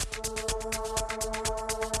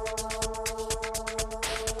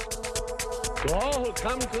To all who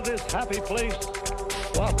come to this happy place,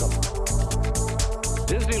 welcome.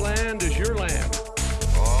 Disneyland is your land.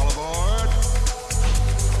 All aboard.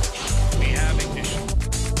 We have ignition.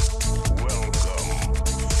 Welcome,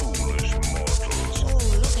 foolish mortals. Oh,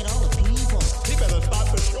 look at all the people. He better start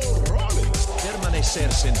the show rolling.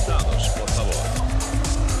 Permanecer sentados, por favor.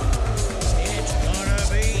 It's gonna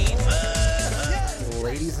be fun.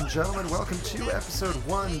 Ladies and gentlemen, welcome to episode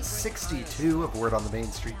 162 of Word on the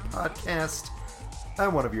Main Street podcast.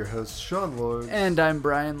 I'm one of your hosts, Sean Lords. And I'm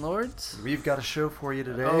Brian Lords. We've got a show for you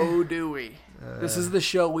today. Oh, do we? This is the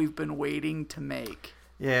show we've been waiting to make.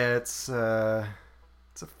 Yeah, it's a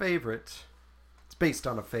favorite. It's based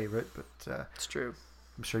on a favorite, but It's true.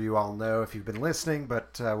 I'm sure you all know if you've been listening,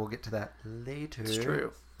 but we'll get to that later. It's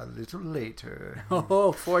true. A little later.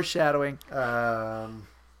 Oh, foreshadowing.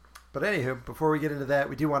 But anywho, before we get into that,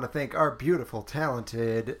 we do want to thank our beautiful,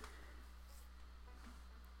 talented,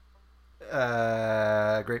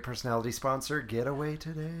 great personality sponsor, Getaway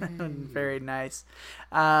Today. Very nice.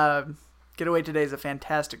 Getaway Today is a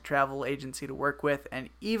fantastic travel agency to work with, and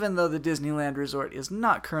even though the Disneyland Resort is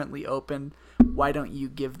not currently open, why don't you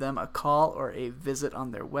give them a call or a visit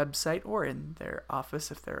on their website or in their office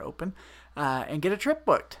if they're open, and get a trip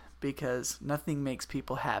booked, because nothing makes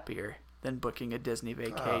people happier than booking a Disney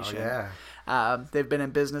vacation. Oh, yeah. They've been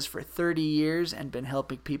in business for 30 years and been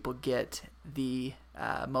helping people get the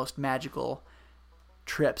most magical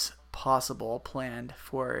trips possible planned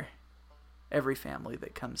for every family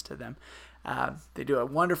that comes to them. They do a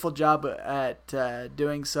wonderful job at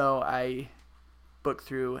doing so. I book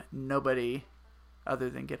through nobody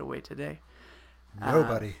other than Getaway Today.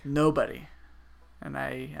 Nobody. Nobody. And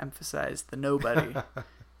I emphasize the nobody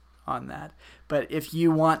on that. But if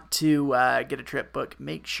you want to get a trip book,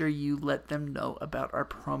 make sure you let them know about our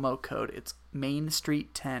promo code. It's Main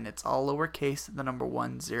Street 10. It's all lowercase, the number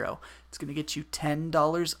 10. It's going to get you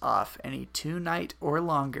 $10 off any 2-night or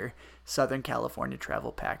longer Southern California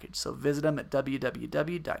travel package. So visit them at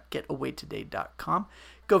www.getawaytoday.com.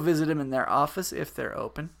 Go visit them in their office if they're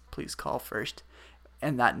open. Please call first.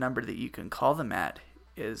 And that number that you can call them at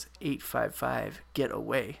is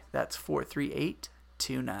 855-GET-AWAY. That's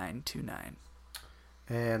 438-2929.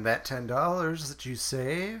 And that $10 that you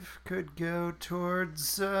save could go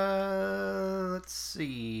towards, let's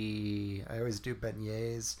see. I always do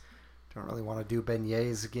beignets. Don't really want to do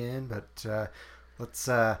beignets again, but let's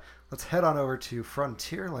head on over to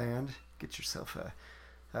Frontierland. Get yourself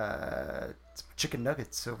some chicken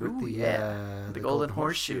nuggets over at the Golden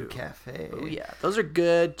Horseshoe Cafe. Oh yeah, those are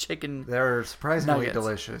good chicken. They're surprisingly nuggets.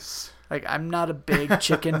 delicious. Like, I'm not a big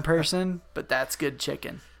chicken person, but that's good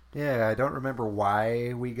chicken. Yeah, I don't remember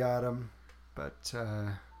why we got them, but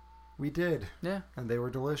we did. Yeah. And they were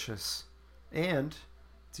delicious. And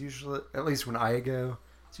it's usually, at least when I go,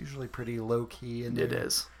 it's usually pretty low-key. And It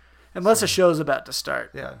is. Unless a show's about to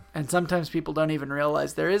start. Yeah. And sometimes people don't even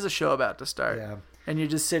realize there is a show about to start. Yeah. And you're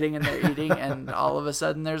just sitting in there eating, and all of a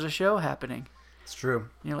sudden there's a show happening. It's true. And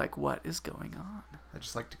you're like, what is going on? I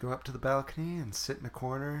just like to go up to the balcony and sit in a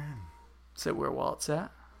corner. And, Sit where Walt's at?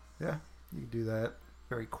 yeah, you can do that.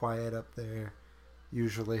 Very quiet up there,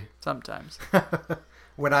 usually. Sometimes.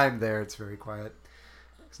 When I'm there, it's very quiet.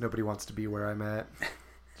 Because nobody wants to be where I'm at.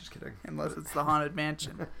 Just kidding. Unless it's the Haunted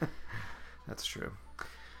Mansion. That's true.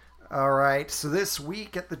 All right, so this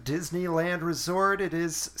week at the Disneyland Resort, it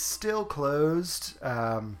is still closed.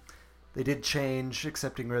 They did change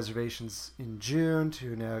accepting reservations in June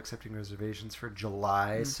to now accepting reservations for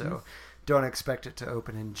July, so don't expect it to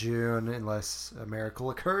open in June unless a miracle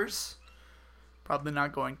occurs. Probably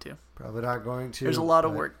not going to. Probably not going to. There's a lot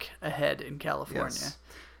of but- work ahead in California. Yes.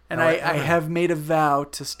 And However- I have made a vow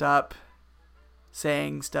to stop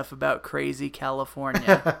saying stuff about crazy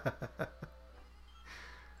California.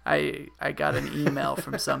 I got an email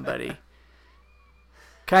from somebody,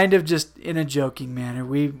 kind of just in a joking manner.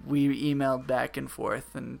 We emailed back and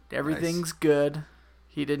forth, and everything's good.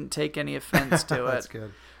 He didn't take any offense to That's it.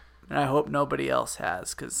 good. And I hope nobody else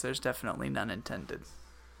has, because there's definitely none intended.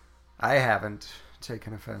 I haven't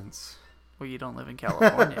taken offense. Well, you don't live in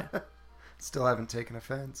California. Still haven't taken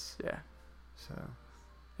offense. Yeah. So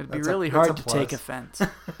It'd be That's really that's hard a to take plus. offense.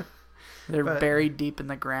 They're But- buried deep in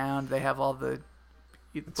the ground. They have all the.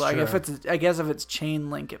 Well, true. I guess if it's chain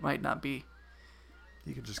link, it might not be.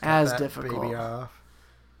 You could just cut As that difficult. baby off.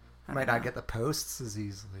 I Might don't not know. get the posts as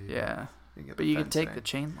easily. Yeah, get but the you can take the fencing.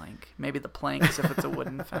 chain link. Maybe the planks if it's a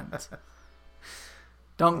wooden fence.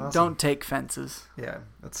 Don't Awesome. take fences. Yeah,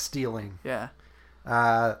 that's stealing. Yeah.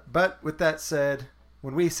 But with that said,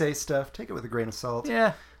 when we say stuff, take it with a grain of salt.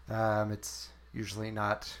 Yeah. It's usually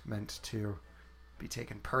not meant to be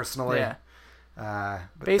taken personally. Yeah. But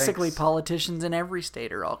Basically, thanks. politicians in every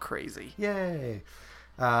state are all crazy. Yay.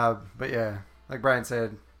 But yeah, like Brian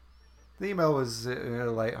said, the email was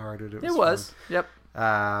lighthearted. It was. Yep.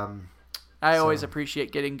 Fun. I always So-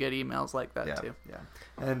 appreciate getting good emails like that, Yeah, too. yeah.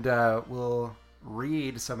 And we'll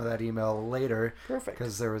read some of that email later. Perfect.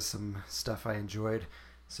 Because there was some stuff I enjoyed.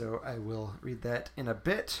 So I will read that in a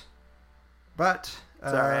bit. But...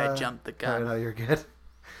 Sorry, I jumped the gun. No, you're good.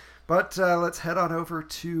 But let's head on over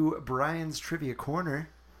to Brian's Trivia Corner,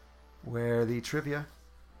 where the trivia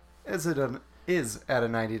is at a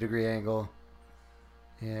 90-degree angle.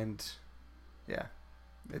 And, yeah,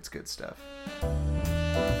 it's good stuff.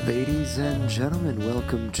 Ladies and gentlemen,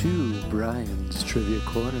 welcome to Brian's Trivia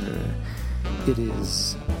Corner. It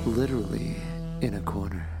is literally in a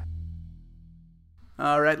corner.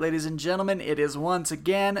 All right, ladies and gentlemen, it is once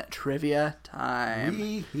again trivia time.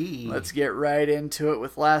 Wee-hee. Let's get right into it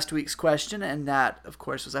with last week's question, and that, of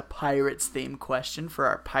course, was a Pirates-themed question for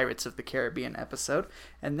our Pirates of the Caribbean episode,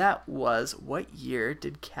 and that was, what year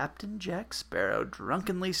did Captain Jack Sparrow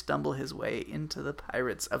drunkenly stumble his way into the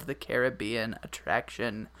Pirates of the Caribbean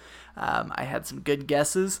attraction? I had some good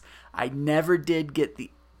guesses. I never did get the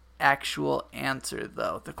actual answer,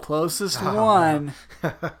 though. The closest one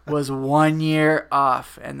was 1 year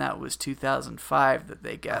off, and that was 2005 that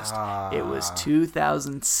they guessed. It was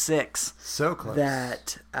 2006 So close.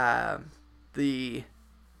 that the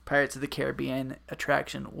Pirates of the Caribbean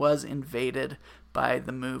attraction was invaded by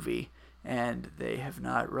the movie, and they have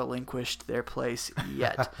not relinquished their place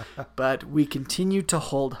yet. But we continue to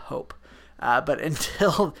hold hope. But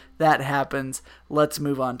until that happens, let's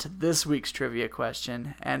move on to this week's trivia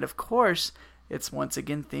question. And of course, it's once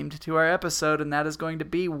again themed to our episode, and that is going to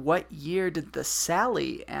be, what year did the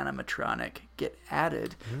Sally animatronic get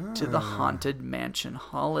added to the Haunted Mansion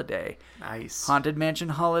Holiday? Nice. Haunted Mansion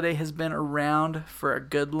Holiday has been around for a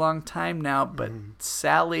good long time now, but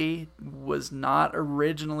Sally was not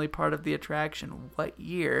originally part of the attraction. What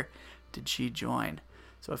year did she join?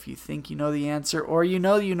 So if you think you know the answer, or you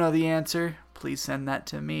know the answer, please send that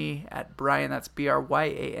to me at Brian, that's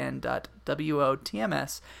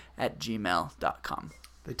bryan.wotms@gmail.com.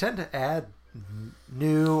 They tend to add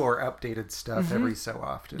new or updated stuff every so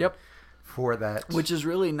often. Yep. For that. Which is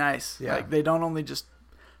really nice. Yeah. Like, they don't only just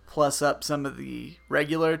plus up some of the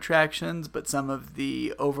regular attractions, but some of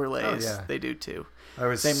the overlays they do too. I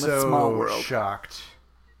was Same with so Small World. shocked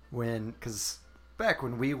because back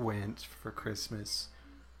when we went for Christmas,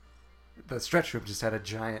 the stretch room just had a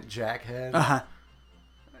giant jack head. Uh-huh.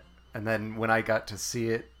 And then when I got to see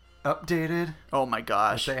it updated Oh my with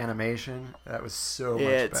gosh. the animation, that was so much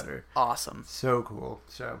It's better. awesome. So cool.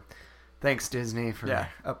 So thanks, Disney, for Yeah.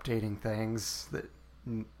 updating things that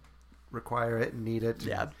require it and need it.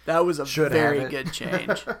 Yeah, that was a Should very have it. good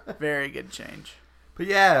change. Very good change. But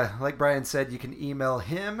yeah, like Brian said, you can email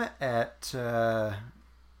him at... you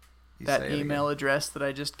That say it email again. address that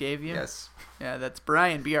I just gave you? Yes. Yeah, that's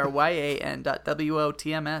Brian,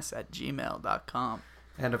 bryan.wotms@gmail.com.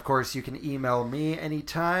 And of course, you can email me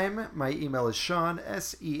anytime. My email is Sean,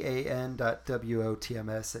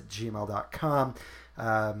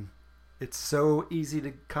 sean.wotms@gmail.com. It's so easy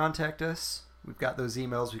to contact us. We've got those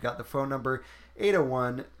emails. We've got the phone number,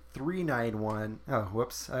 801-391. Oh,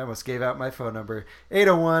 whoops. I almost gave out my phone number.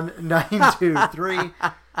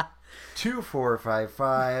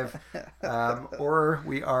 801-923-2455. Or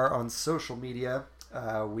we are on social media.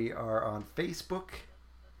 We are on Facebook,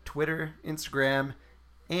 Twitter, Instagram,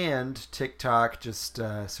 and TikTok. Just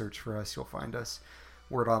search for us. You'll find us.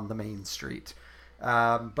 Word on the main street.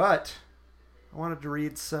 But I wanted to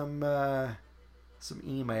read some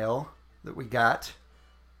email that we got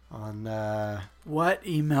on... What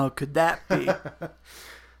email could that be?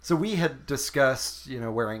 So we had discussed,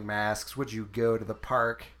 wearing masks. Would you go to the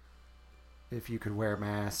park if you could wear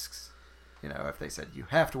masks? If they said you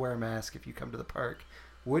have to wear a mask if you come to the park,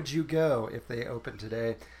 would you go if they open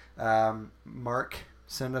today? Mark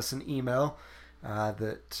sent us an email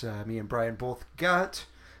that me and Brian both got.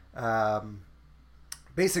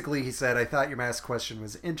 Basically, he said, I thought your mask question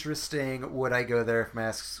was interesting. Would I go there if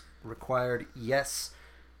masks required? Yes.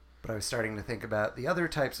 But I was starting to think about the other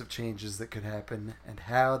types of changes that could happen and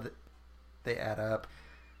how they add up.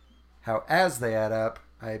 How, as they add up,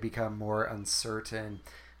 I become more uncertain.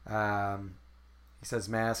 He says,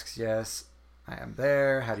 masks, yes. I am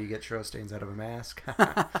there. How do you get churro stains out of a mask?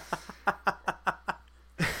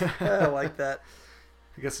 I like that.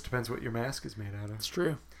 I guess it depends what your mask is made out of. It's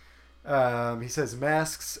true. He says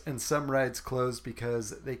masks and some rides closed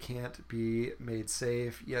because they can't be made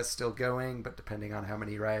safe. Yes, still going, but depending on how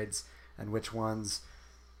many rides and which ones,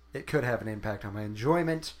 it could have an impact on my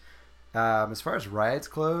enjoyment. As far as rides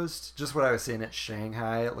closed, just what I was seeing at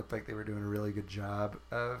Shanghai, it looked like they were doing a really good job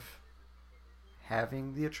of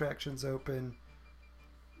having the attractions open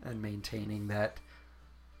and maintaining that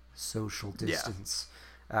social distance.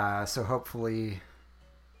 So hopefully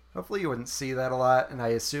you wouldn't see that a lot. And I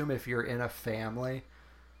assume if you're in a family,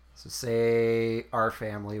 so say our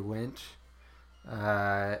family went,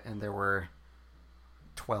 and there were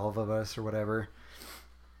 12 of us or whatever,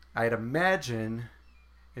 I'd imagine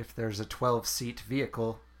if there's a 12-seat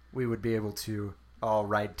vehicle, we would be able to all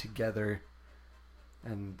ride together,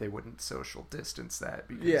 and they wouldn't social distance that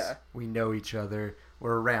because we know each other.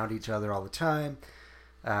 We're around each other all the time.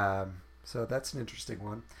 So that's an interesting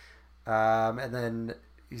one. And then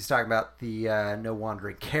he's talking about the no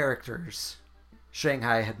wandering characters.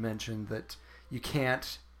 Shanghai had mentioned that you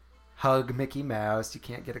can't hug Mickey Mouse. You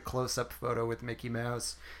can't get a close-up photo with Mickey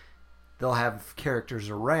Mouse. They'll have characters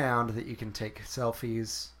around that you can take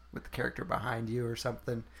selfies with the character behind you or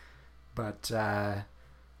something. But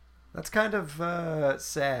that's kind of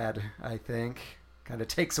sad, I think. Kind of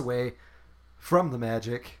takes away from the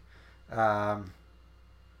magic. So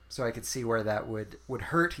I could see where that would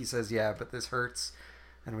hurt. He says, yeah, but this hurts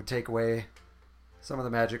and would take away some of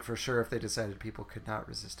the magic for sure if they decided people could not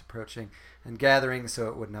resist approaching and gathering, so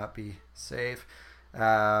it would not be safe.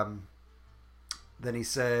 Then he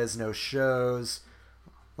says no shows.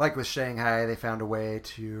 Like with Shanghai, they found a way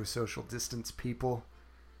to social distance people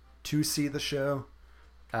to see the show,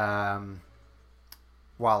 while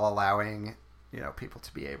allowing people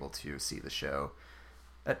to be able to see the show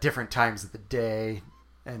at different times of the day.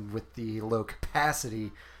 And with the low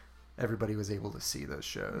capacity, everybody was able to see those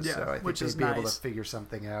shows. Yeah, so I think which is they'd be able to nice. figure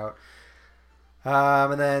something out.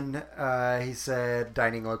 And then he said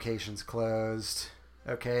dining locations closed.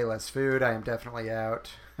 Okay, less food. I am definitely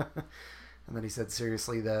out. And then he said,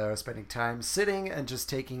 seriously, though, spending time sitting and just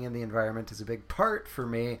taking in the environment is a big part for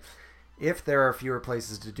me. If there are fewer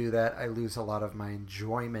places to do that, I lose a lot of my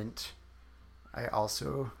enjoyment. I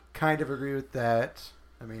also kind of agree with that.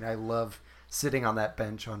 I mean, I love sitting on that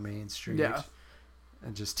bench on Main Street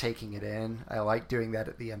and just taking it in. I like doing that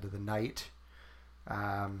at the end of the night.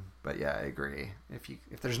 But yeah, I agree.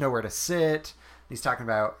 If there's nowhere to sit, he's talking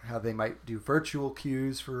about how they might do virtual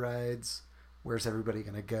queues for rides. Where's everybody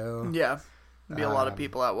going to go? Yeah. Be a lot of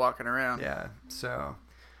people out walking around. Yeah. So,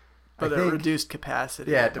 but at reduced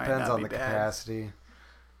capacity. Yeah, it might depends not on be the bad. capacity.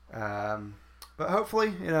 But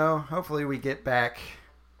hopefully we get back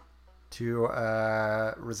to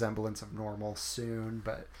a resemblance of normal soon.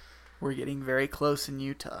 But we're getting very close in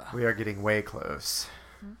Utah. we are getting way close.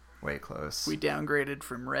 Way close. We downgraded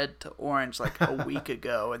from red to orange like a week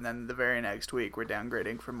ago, and then the very next week we're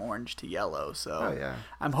downgrading from orange to yellow. So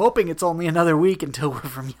I'm hoping it's only another week until we're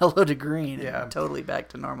from yellow to green and totally back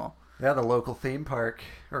to normal. Yeah, the local theme park,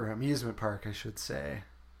 or amusement park, I should say,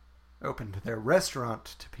 opened their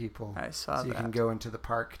restaurant to people. I saw that. So you can go into the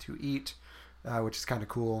park to eat, which is kind of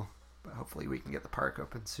cool. But hopefully we can get the park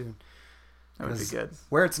open soon. That would be good.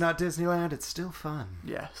 Where it's not Disneyland, it's still fun.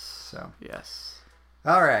 Yes. So yes.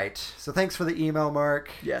 All right. So thanks for the email, Mark.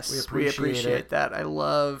 Yes, we appreciate it. that. I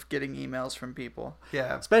love getting emails from people.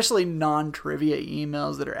 Yeah. Especially non-trivia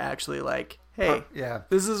emails that are actually like, hey,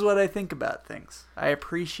 this is what I think about things. I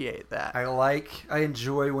appreciate that. I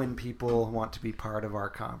enjoy when people want to be part of our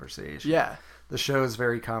conversation. Yeah. The show is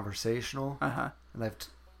very conversational. Uh-huh. And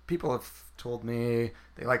people have told me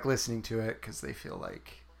they like listening to it because they feel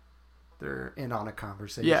like they're in on a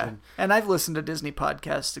conversation. Yeah, and I've listened to Disney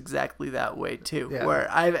podcasts exactly that way too, where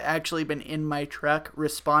I've actually been in my truck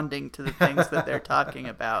responding to the things that they're talking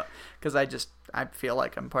about because I feel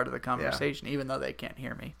like I'm part of the conversation, even though they can't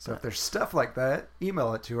hear me. So if there's stuff like that,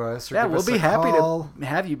 email it to us. Or yeah, give we'll us be a happy call. to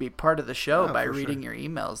have you be part of the show by for reading sure. your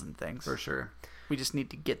emails and things. For sure. We just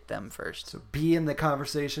need to get them first. So be in the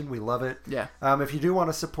conversation. We love it. Yeah. If you do want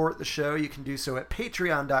to support the show, you can do so at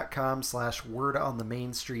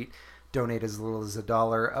patreon.com/wordonthemainstreet. Donate as little as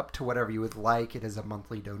 $1 up to whatever you would like. It is a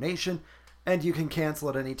monthly donation, and you can cancel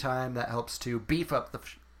at any time. That helps to beef up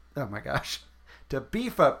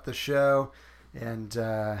beef up the show and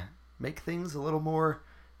make things a little more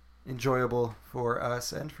enjoyable for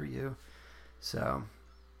us and for you. So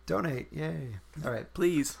donate, yay! All right,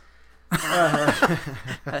 please. These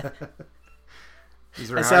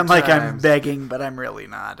are I hard sound like I'm times. begging, but I'm really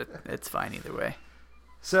not. It's fine either way.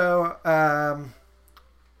 So,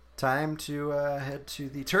 time to head to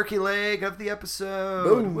the turkey leg of the episode.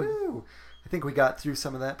 Boom. Woo! I think we got through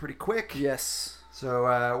some of that pretty quick. Yes. So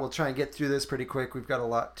we'll try and get through this pretty quick. We've got a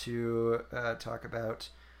lot to talk about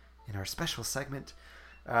in our special segment.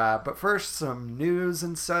 But first, some news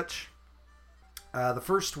and such. The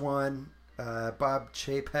first one, Bob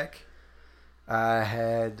Chapek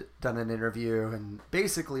had done an interview and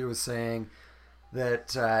basically was saying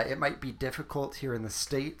that it might be difficult here in the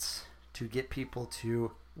States to get people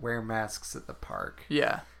to wear masks at the park.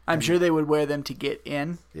 Yeah. I'm sure they would wear them to get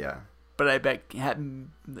in, Yeah. but I bet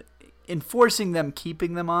enforcing them,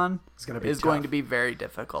 keeping them on It's gonna be is tough. going to be very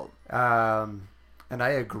difficult. And I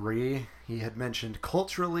agree. He had mentioned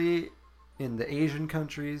culturally in the Asian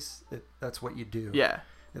countries, that's what you do. Yeah.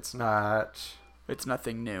 It's not... It's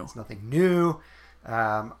nothing new. It's nothing new.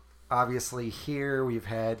 Obviously, here we've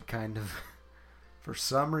had kind of, for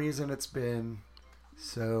some reason, it's been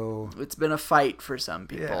so. It's been a fight for some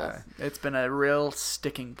people. Yeah. It's been a real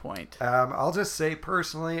sticking point. I'll just say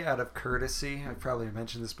personally, out of courtesy, I've probably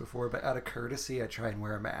mentioned this before, but out of courtesy, I try and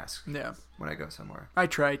wear a mask Yeah. when I go somewhere. I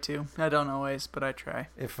try to. I don't always, but I try.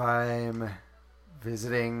 If I'm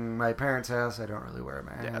visiting my parents' house, I don't really wear a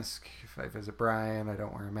mask. If I visit Brian, I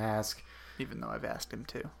don't wear a mask. Even though I've asked him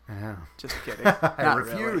to. Yeah. Just kidding. I Not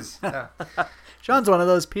refuse. Really. Yeah. Sean's one of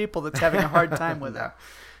those people that's having a hard time with it.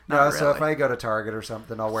 No, Not so if really. I go to Target or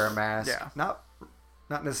something, I'll wear a mask. Yeah. Not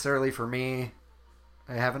necessarily for me.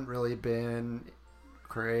 I haven't really been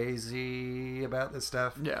crazy about this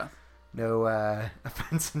stuff. Yeah. No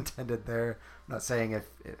offense intended there. I'm not saying if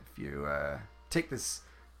you take this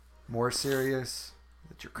more serious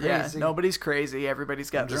that you're Yeah, crazy. nobody's crazy. Everybody's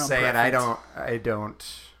got I'm their just own saying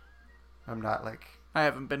preference. I'm not like I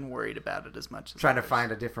haven't been worried about it as much as trying to others.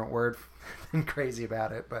 find a different word than crazy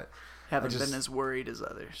about it, but Haven't just- been as worried as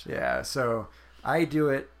others. yeah, so I do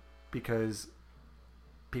it because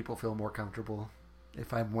people feel more comfortable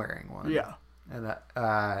if I'm wearing one. Yeah.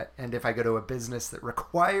 And if I go to a business that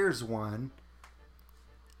requires one,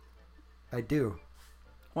 I do.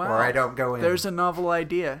 Wow. Or I don't go in. There's a novel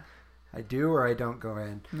idea. I do or I don't go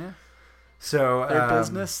in. Yeah. So Their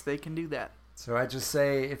business, they can do that. So I just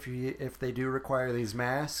say if they do require these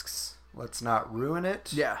masks, let's not ruin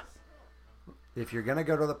it. Yeah. If you're gonna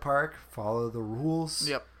go to the park, follow the rules.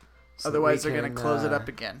 Yep. so that Otherwise, we they're going can, to close it up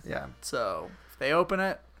again. Yeah. So if they open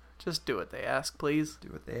it, just do what they ask, please. Do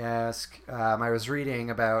what they ask. I was reading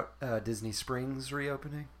about Disney Springs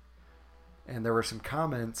reopening, and there were some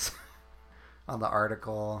comments on the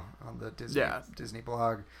article on the Disney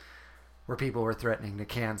blog where people were threatening to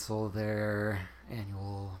cancel their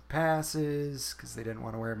annual passes because they didn't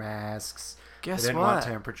want to wear masks. Guess they didn't what? want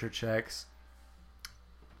temperature checks.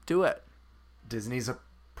 Do it. Disney's a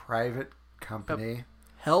private company.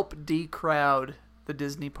 Help decrowd the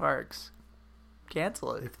Disney parks.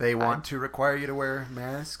 Cancel it. If they want to require you to wear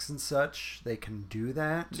masks and such, they can do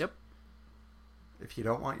that. Yep. If you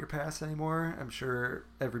don't want your pass anymore, I'm sure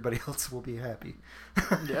everybody else will be happy.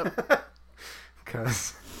 Yep.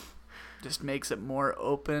 Because Just makes it more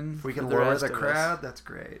open. if we for can the lower rest the of us. crowd, that's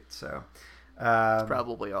great. So,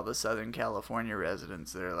 Probably all the Southern California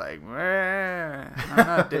residents. They're like, I'm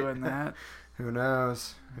not doing that. who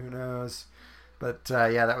knows? Who knows? But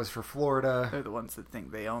yeah, that was for Florida. They're the ones that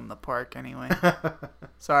think they own the park anyway.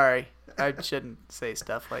 Sorry, I shouldn't say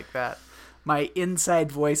stuff like that. My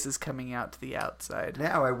inside voice is coming out to the outside.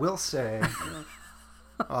 Now, I will say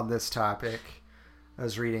on this topic, I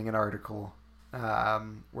was reading an article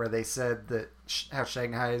where they said that how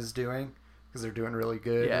Shanghai is doing, because they're doing really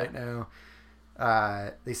good Yeah. right now.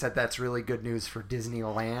 They said that's really good news for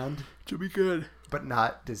Disneyland, To be good. but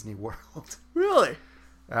not Disney World. Really?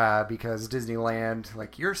 Because Disneyland,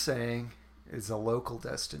 like you're saying, is a local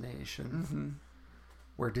destination, Mm-hmm.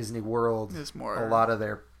 where Disney World, Is more a lot of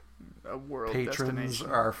their a world patrons destination.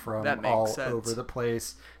 are from That makes all sense. over the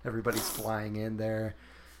place. Everybody's flying in there.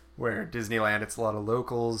 Where Disneyland, it's a lot of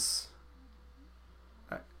locals.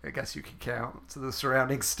 I guess you could count to the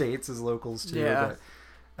surrounding states as locals too. Yeah.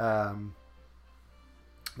 But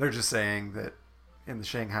they're just saying that in the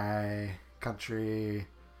Shanghai country,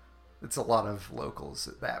 it's a lot of locals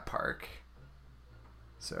at that park.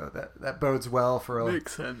 So that bodes well for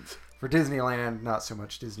Makes sense. for Disneyland, not so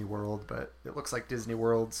much Disney World, but it looks like Disney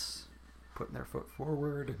World's putting their foot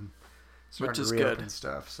forward and starting is to reopen good.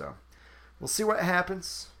 stuff. So we'll see what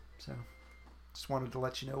happens. So just wanted to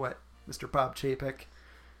let you know what Mr. Bob Chapek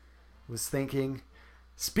was thinking.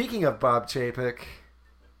 Speaking of Bob Chapek,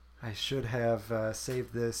 I should have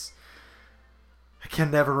saved this. I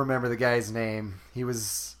can never remember the guy's name. He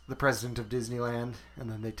was the president of Disneyland,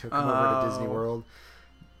 and then they took him over to Disney Oh. World.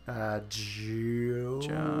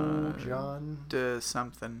 John.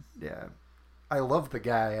 Something. Yeah. I love the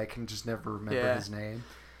guy. I can just never remember Yeah. his name.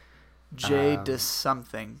 J to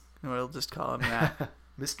something. We'll just call him that.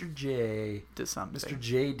 Mr. J. To something. Mr.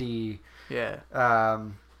 JD. Yeah.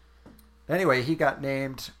 Anyway, he got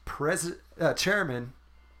named chairman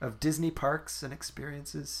of Disney Parks and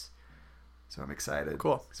Experiences. So I'm excited.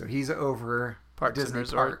 Cool. So he's over Parks and Disney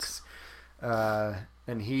Resorts. Parks.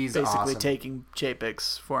 And he's Basically awesome. taking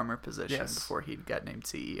Chapek's former position Yes. before he got named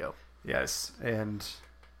CEO. Yes, and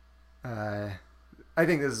I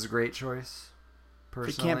think this is a great choice.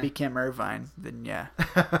 Personally. If it can't be Kim Irvine, then yeah,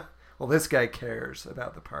 Well, this guy cares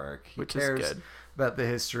about the park. He which cares is good. about the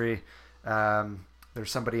history. There's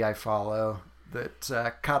somebody I follow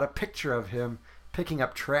that caught a picture of him picking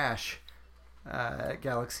up trash at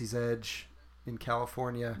Galaxy's Edge in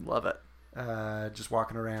California. Love it. Just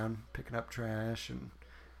walking around, picking up trash and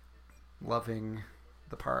loving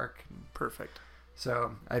the park. Perfect.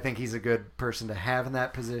 So I think he's a good person to have in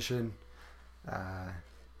that position.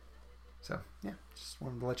 So, yeah, just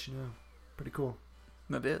wanted to let you know. Pretty cool.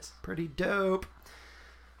 That is. Pretty dope.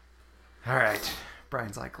 All right.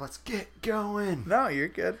 Brian's like, let's get going. No, you're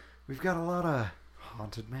good. We've got a lot of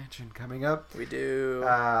Haunted Mansion coming up. We do.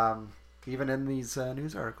 Even in these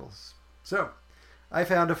news articles. So, I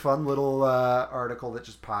found a fun little article that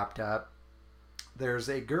just popped up. There's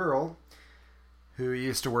a girl who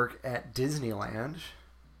used to work at Disneyland.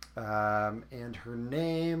 And her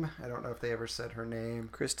name, I don't know if they ever said her name.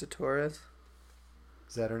 Krista Torres.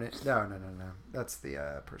 Is that her name? No. That's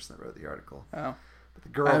the person that wrote the article. Oh. But the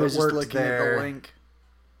girl I was that just worked looking there, at the link.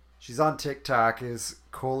 she's on TikTok, is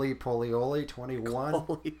Coley Polioli 21.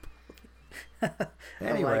 Holy.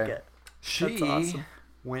 Anyway, I like it. she That's awesome.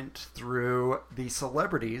 went through the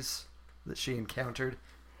celebrities that she encountered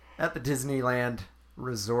at the Disneyland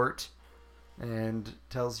resort and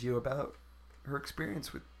tells you about her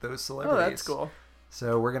experience with those celebrities. Oh, that's cool.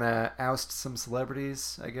 So we're going to oust some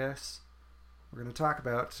celebrities, I guess. We're going to talk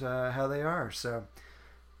about how they are. So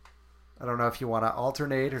I don't know if you want to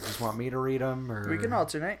alternate or just want me to read them. Or... We can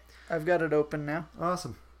alternate. I've got it open now.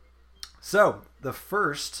 Awesome. So the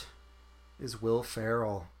first is Will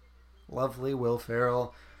Ferrell. Lovely Will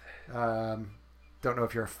Ferrell. Don't know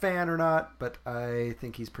if you're a fan or not, but I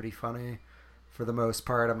think he's pretty funny for the most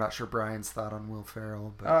part. I'm not sure Brian's thought on Will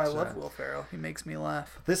Ferrell. But, Oh, I love Will Ferrell. He makes me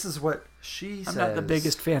laugh. This is what she says. I'm not the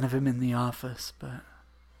biggest fan of him in The Office, but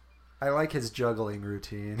I like his juggling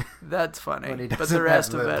routine. that's funny. When he But doesn't the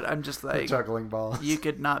rest have of the- it, I'm just The like, juggling balls. you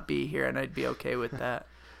could not be here and I'd be okay with that.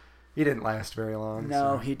 He didn't last very long.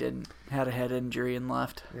 No, so. he didn't. Had a head injury and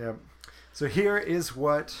left. Yeah. So here is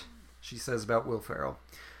what she says about Will Ferrell.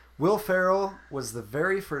 Will Ferrell was the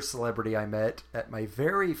very first celebrity I met at my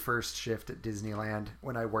very first shift at Disneyland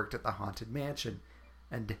when I worked at the Haunted Mansion.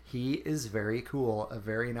 And he is very cool, a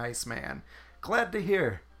very nice man. Glad to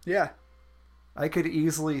hear. Yeah. I could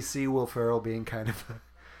easily see Will Ferrell being kind of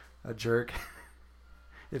a jerk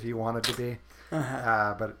if he wanted to be.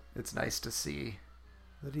 But it's nice to see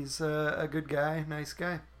that he's a good guy, nice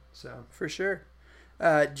guy. So For sure.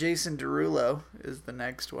 Jason Derulo is the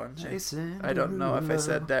next one. Jason I don't know if I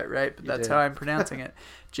said that right, but You that's did. how I'm pronouncing it.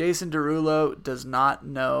 Jason Derulo does not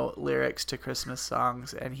know lyrics to Christmas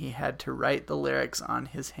songs, and he had to write the lyrics on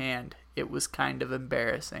his hand. It was kind of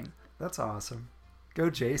embarrassing. That's awesome. Go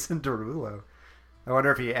Jason Derulo. I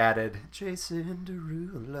wonder if he added Jason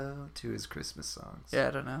Derulo to his Christmas songs. Yeah,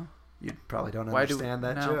 I don't know. You probably don't Why understand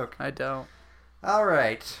that no, joke. I don't. All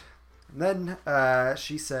right. And then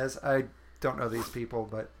she says, I don't know these people,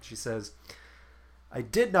 but she says, I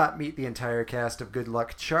did not meet the entire cast of Good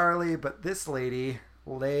Luck Charlie, but this lady,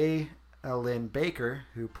 Leigh Lynn Baker,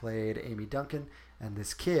 who played Amy Duncan, and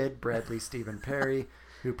this kid, Bradley Stephen Perry,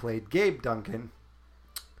 who played Gabe Duncan.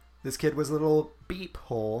 This kid was a little beep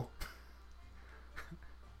hole.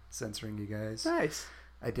 Censoring you guys. Nice.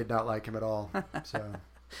 I did not like him at all. So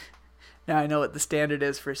Now I know what the standard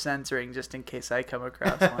is for censoring, just in case I come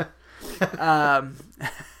across one.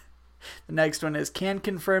 The next one is, can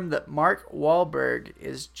confirm that Mark Wahlberg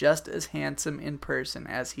is just as handsome in person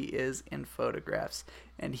as he is in photographs,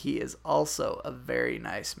 and he is also a very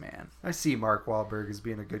nice man. I see Mark Wahlberg as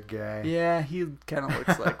being a good guy. Yeah, he kind of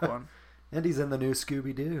looks like one. And he's in the new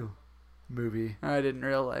Scooby-Doo movie. I didn't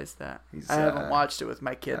realize that. He's, I haven't watched it with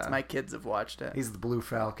my kids. yeah. My kids have watched it. He's the Blue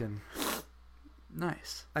Falcon.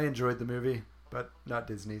 Nice. I enjoyed the movie, but not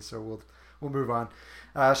Disney, so we'll move on.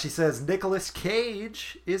 She says, Nicolas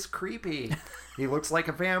Cage is creepy. He looks like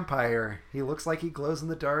a vampire. He looks like he glows in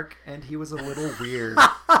the dark, and he was a little weird.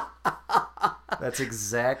 That's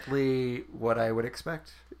exactly what I would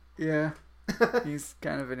expect. Yeah. He's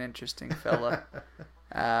kind of an interesting fella.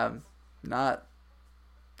 Not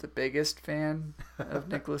the biggest fan of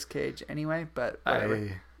Nicolas Cage anyway, but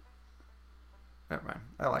whatever. Never mind.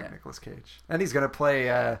 I like Yeah. Nicolas Cage. And he's going to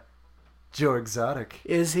play Joe Exotic.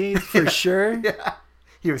 Is he for sure? Yeah.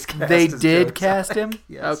 He was cast They as did Joe cast him? Exotic.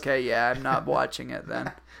 Yes. Okay, yeah, I'm not watching it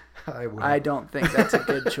then. I will. I don't think that's a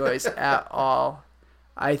good choice at all.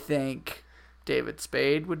 I think David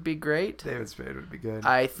Spade would be great. David Spade would be good.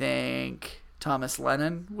 I think Thomas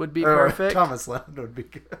Lennon would be Or perfect. Thomas Lennon would be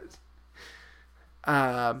good.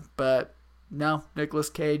 But no, Nicolas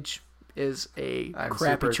Cage is a I'm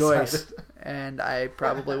crappy super choice, excited. and I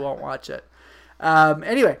probably won't watch it.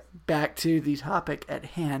 Anyway, back to the topic at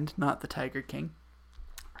hand, not the Tiger King.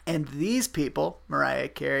 And these people, Mariah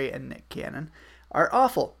Carey and Nick Cannon, are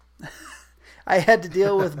awful. I had to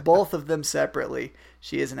deal with both of them separately.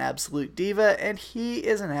 She is an absolute diva, and he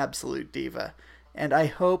is an absolute diva. And I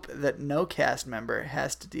hope that no cast member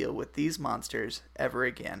has to deal with these monsters ever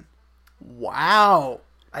again. Wow.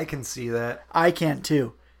 I can see that. I can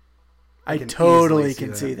too. I can totally easily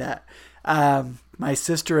can see see that. My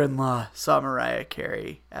sister-in-law saw Mariah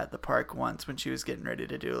Carey at the park once when she was getting ready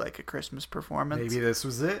to do like a Christmas performance. Maybe this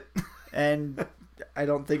was it. And I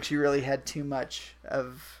don't think she really had too much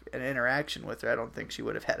of an interaction with her. I don't think she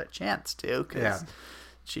would have had a chance to, because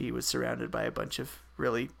she was surrounded by a bunch of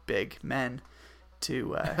really big men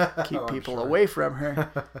to keep people away from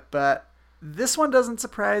her. But this one doesn't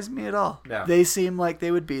surprise me at all. No. They seem like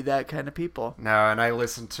they would be that kind of people. No, and I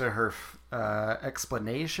listened to her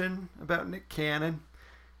explanation about Nick Cannon,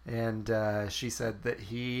 and she said that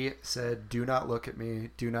he said, "Do not look at me.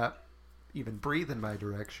 Do not even breathe in my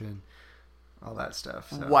direction." All that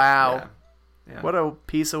stuff. So, Wow. Yeah. What a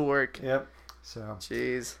piece of work. Yep. So.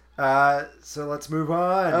 Jeez. So let's move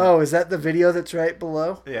on. Oh, is that the video that's right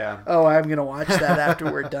below? Yeah. Oh, I'm going to watch that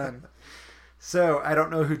after we're done. So I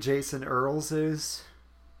don't know who Jason Earls is,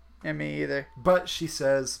 Yeah, me either. but she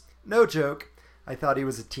says, "No joke. I thought he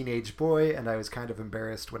was a teenage boy, and I was kind of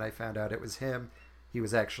embarrassed when I found out it was him. He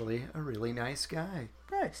was actually a really nice guy.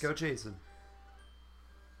 Nice. Go Jason."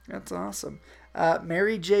 That's awesome.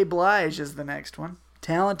 Mary J. Blige is the next one.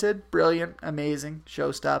 Talented, brilliant, amazing,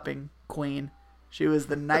 show-stopping, queen. She was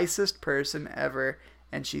the nicest person ever,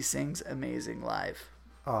 and she sings amazing live.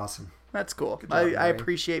 Awesome. That's cool. Good job, I Mary.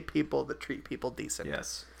 appreciate people that treat people decent.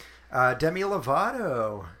 Yes. Demi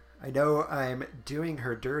Lovato. I know I'm doing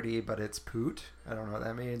her dirty, but it's poot. I don't know what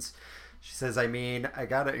that means. She says, I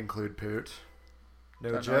gotta include poot.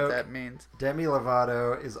 No Don't know what joke. that means. Demi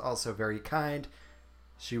Lovato is also very kind.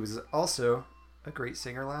 She was also a great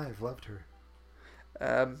singer live. Loved her.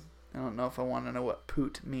 I don't know if I want to know what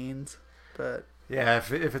poot means, but Yeah,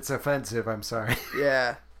 if it's offensive, I'm sorry.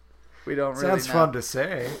 yeah, we don't really Sounds know. fun to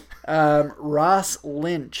say. Ross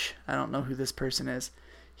Lynch. I don't know who this person is.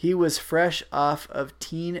 He was fresh off of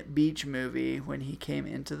Teen Beach Movie when he came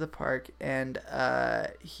into the park, and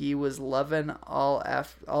he was loving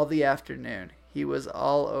all the afternoon. He was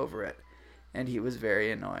all over it, and he was very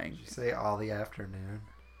annoying. Did you say all the afternoon?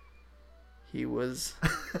 He was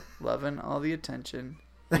loving all the attention.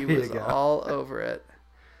 He There you was go. all over it.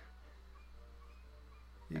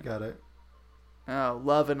 You got it. Oh,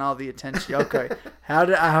 loving all the attention. Okay,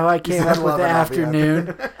 how I came said up with loving the all the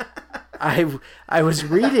afternoon? I was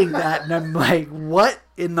reading that and I'm like, what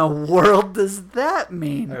in the world does that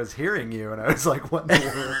mean? I was hearing you, and I was like, what in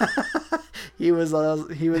the world? He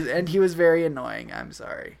was very annoying. I'm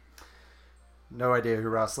sorry. No idea who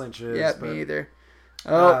Ross Lynch is. Yeah, but, me either.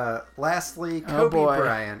 Oh, lastly, Oh, Kobe boy.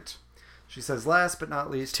 Bryant. She says, last but not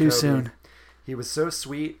least, too Kobe. soon. He was so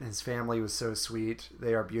sweet, and his family was so sweet.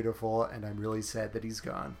 They are beautiful, and I'm really sad that he's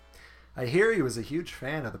gone. I hear he was a huge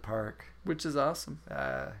fan of the park. Which is awesome.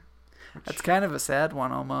 Which, That's kind of a sad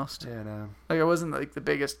one almost. yeah, no, Like I wasn't like the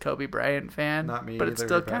biggest Kobe Bryant fan, not me but it's either,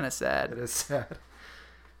 still but kind of sad. It is sad.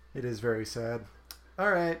 It is very sad.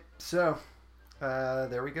 All right, so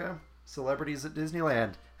there we go. Celebrities at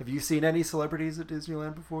Disneyland. Have you seen any celebrities at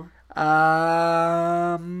Disneyland before?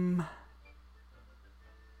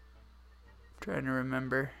 Trying to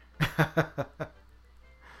remember. I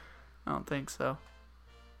don't think so.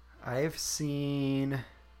 I've seen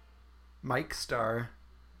Mike Starr.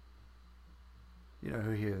 You know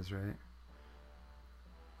who he is, right?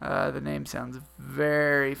 The name sounds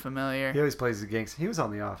very familiar. He always plays the gangster. He was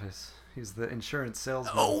on The Office. He's the insurance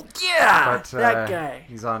salesman. Oh yeah, But, that guy.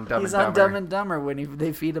 He's on Dumb He's and on Dumber. Dumb and Dumber when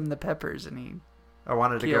they feed him the peppers and he. I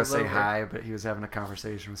wanted to go keels say over. hi, but he was having a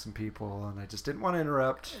conversation with some people, and I just didn't want to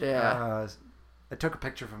interrupt. Yeah. I took a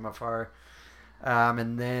picture from afar.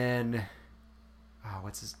 And then...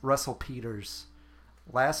 Russell Peters.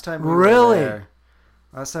 Last time we Really?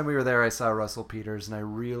 were there, I saw Russell Peters, and I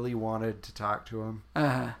really wanted to talk to him.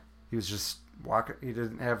 He was just walking. He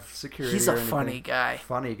didn't have security. He's or a anything. funny guy.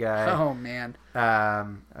 Funny guy. Oh man, I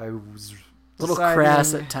was a little deciding-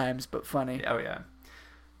 crass at times, but funny. Oh yeah,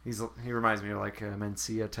 he reminds me of like a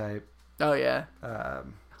Mencia type. Oh yeah,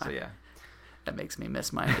 So yeah. that makes me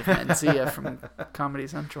miss Mind of Mencia from Comedy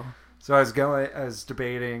Central. So I was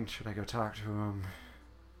debating, should I go talk to him?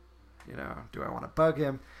 do I want to bug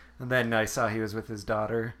him? And then I saw he was with his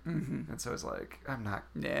daughter, and so I was like, I'm not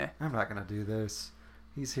gonna do this.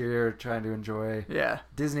 He's here trying to enjoy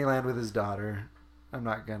Disneyland with his daughter. I'm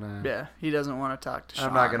not gonna. Yeah, he doesn't want to talk to Sean.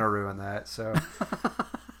 I'm not gonna ruin that. So,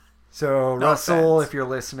 no Russell, offense. if you're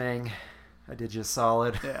listening, I did you a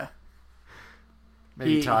solid. Yeah.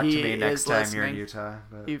 Maybe talk to me is next time you're in listening. Utah.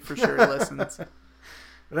 But... He for sure listens.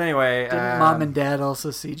 But anyway, Didn't Mom and Dad also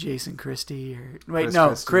see Jason Christie?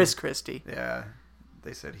 Chris Christie. Yeah,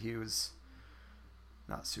 they said he was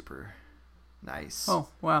not super nice. Oh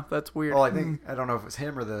wow, that's weird. Well, I don't know if it was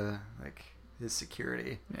him or his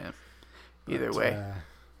security. Yeah. Either way.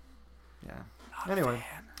 Yeah. Not anyway. a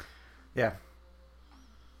fan. Yeah.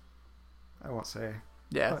 I won't say.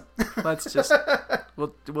 Yeah. Let's just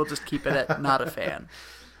we'll just keep it at not a fan.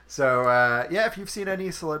 So if you've seen any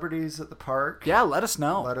celebrities at the park, let us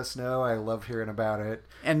know. Let us know. I love hearing about it.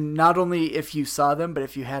 And not only if you saw them, but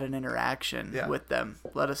if you had an interaction with them,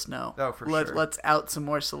 let us know. Oh, for sure. Let's out some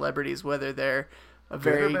more celebrities, whether they're a Good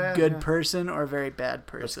very or bad, good person or a very bad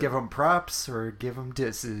person. Let's give them props or give them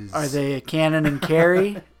disses. Are they a Canon and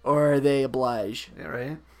Carrie or are they a Blige? Yeah,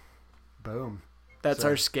 right? Boom. That's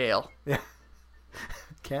our scale. Yeah.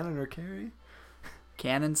 Canon or Carrie?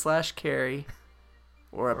 Canon/Carrie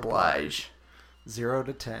or a Blige. 0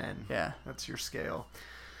 to 10. Yeah. That's your scale.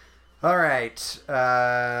 All right.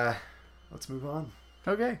 Let's move on.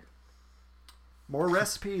 Okay. More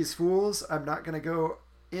recipes, fools. I'm not going to go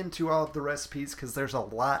into all of the recipes because there's a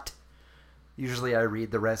lot. Usually I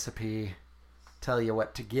read the recipe, tell you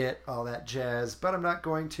what to get, all that jazz, but I'm not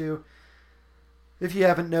going to. If you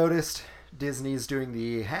haven't noticed, Disney's doing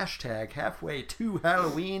the hashtag halfway to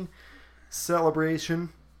Halloween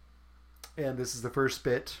celebration, and this is the first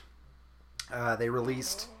bit. They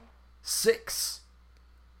released 6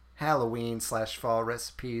 Halloween/fall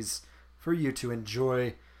recipes for you to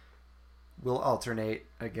enjoy. We'll alternate,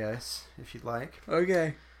 I guess, if you'd like.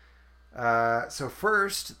 Okay. So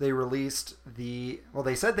first, they released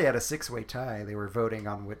they said they had a 6-way tie. They were voting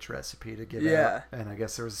on which recipe to give out. And I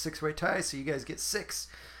guess there was a 6-way tie, so you guys get 6.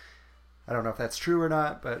 I don't know if that's true or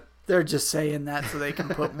not, but... They're just saying that so they can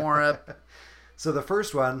put more up. So the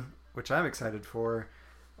first one, which I'm excited for,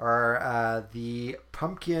 are the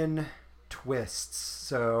pumpkin twists.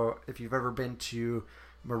 So if you've ever been to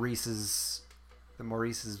Maurice's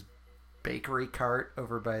bakery cart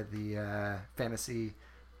over by the Fantasy...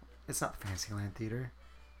 It's not the Fantasyland Theater,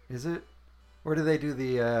 is it? Or do they do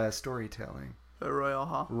the storytelling? The Royal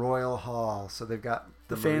Hall. Royal Hall. So they've got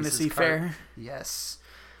the Maurice's Fantasy cart. Fair. Yes.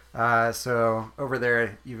 So over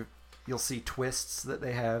there, you'll see twists that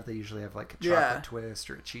they have. They usually have like a chocolate twist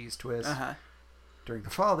or a cheese twist. Uh-huh. During the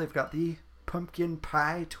fall, they've got the pumpkin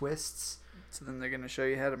pie twists. So then they're going to show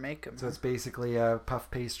you how to make them. So it's basically a puff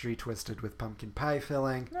pastry twisted with pumpkin pie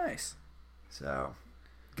filling. Nice. So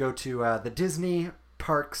go to the Disney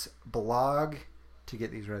Parks blog to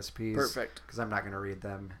get these recipes. Perfect. Because I'm not going to read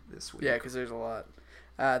them this week. Yeah, because there's a lot.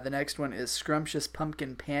 The next one is scrumptious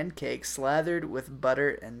pumpkin pancake slathered with butter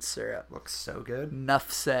and syrup. Looks so good.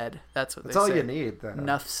 Nuff said. That's what That's they all say. you need, though.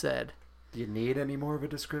 Nuff said. Do you need any more of a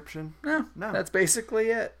description? No. That's basically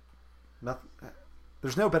it. Nothing.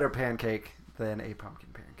 There's no better pancake than a pumpkin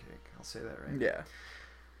pancake. I'll say that right. Yeah.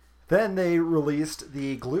 Then they released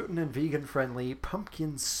the gluten and vegan friendly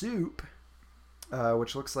pumpkin soup,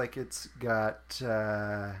 which looks like it's got,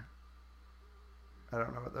 I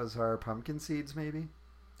don't know what those are, pumpkin seeds maybe?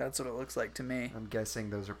 That's what it looks like to me. I'm guessing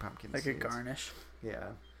those are pumpkin seeds. Like a garnish. Yeah.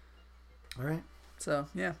 All right. So,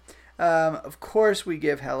 yeah. Of course, we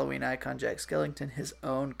give Halloween icon Jack Skellington his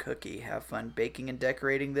own cookie. Have fun baking and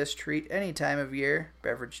decorating this treat any time of year.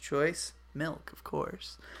 Beverage choice, milk, of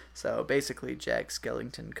course. So, basically, Jack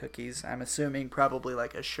Skellington cookies. I'm assuming probably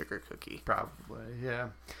like a sugar cookie. Probably, yeah.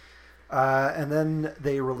 And then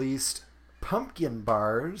they released pumpkin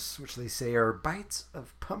bars, which they say are bites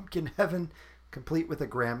of pumpkin heaven, complete with a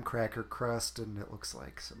graham cracker crust, and it looks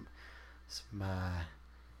like some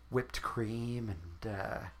whipped cream and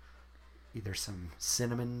either some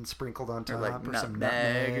cinnamon sprinkled on top, or some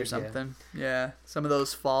nutmeg or something. Yeah, some of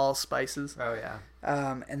those fall spices. Oh yeah.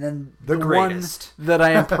 And then the greatest one that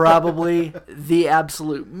I am probably the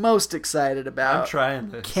absolute most excited about. I'm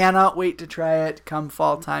trying this. Cannot wait to try it come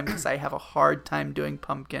fall time because I have a hard time doing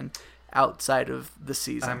pumpkin outside of the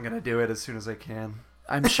season. I'm gonna do it as soon as I can.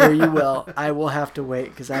 I'm sure you will. I will have to wait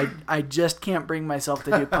because I just can't bring myself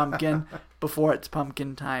to do pumpkin before it's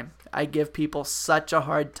pumpkin time. I give people such a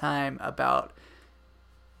hard time about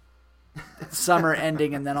summer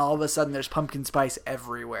ending and then all of a sudden there's pumpkin spice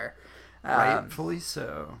everywhere. Rightfully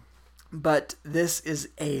so. But this is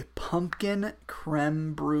a pumpkin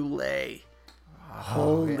creme brulee.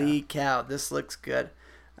 Holy cow, this looks good.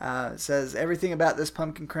 It says, everything about this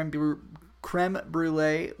pumpkin creme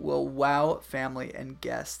brulee will wow family and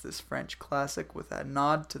guests. This French classic with a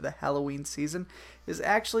nod to the Halloween season is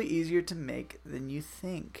actually easier to make than you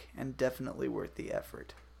think and definitely worth the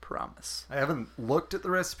effort. Promise. I haven't looked at the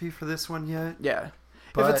recipe for this one yet. Yeah.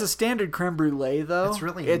 But if it's a standard creme brulee, though,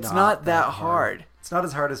 it's not that hard. It's not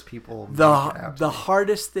as hard as people make it out to The be.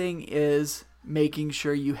 hardest thing is making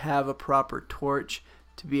sure you have a proper torch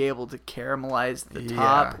to be able to caramelize the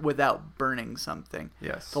top without burning something.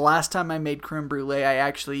 Yes. The last time I made creme brulee, I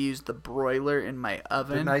actually used the broiler in my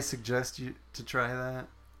oven. Didn't I suggest you to try that?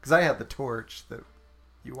 Because I had the torch that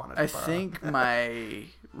you wanted to I borrow. think my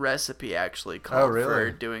recipe actually called really?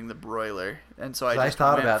 for doing the broiler, and so I just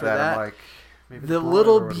thought went about for that. that. I'm like, maybe The broiler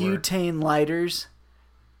little would work. butane lighters,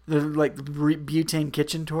 the butane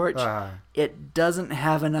kitchen torch, it doesn't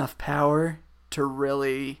have enough power to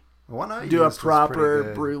really the one I do a used was proper pretty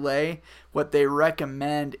good. brulee. What they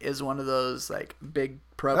recommend is one of those like big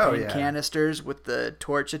propane canisters with the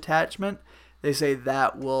torch attachment. They say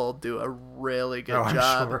that will do a really good I'm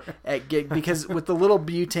job sure. at because with the little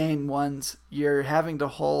butane ones, you're having to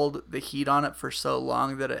hold the heat on it for so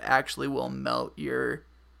long that it actually will melt your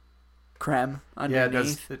creme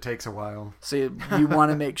underneath. It takes a while. So you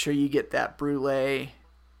want to make sure you get that brulee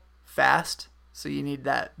fast. So you need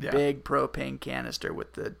that big propane canister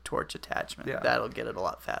with the torch attachment. Yeah. That'll get it a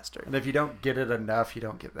lot faster. And if you don't get it enough, you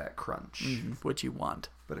don't get that crunch. Which you want.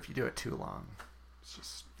 But if you do it too long, it's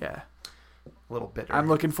just Yeah. a little bitter. I'm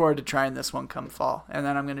looking forward to trying this one come fall. And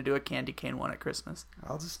then I'm going to do a candy cane one at Christmas.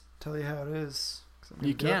 I'll just tell you how it is. 'Cause I'm gonna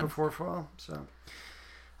You do it can. before fall. So,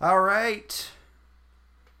 all right.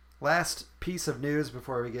 Last piece of news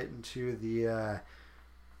before we get into the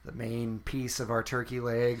main piece of our turkey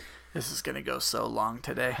leg. This is going to go so long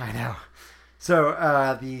today. I know.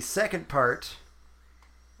 So the second part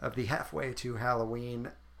of the Halfway to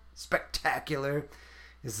Halloween spectacular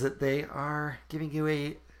is that they are giving you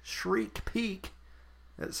a sneak peek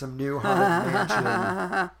at some new Haunted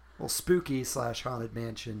Mansion, well, spooky / Haunted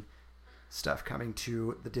Mansion stuff coming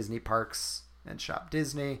to the Disney parks and Shop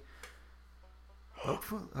Disney.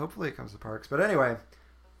 Hopefully it comes to parks. But anyway,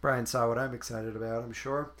 Brian saw what I'm excited about, I'm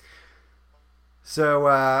sure. So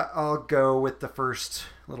I'll go with the first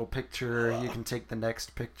little picture. You can take the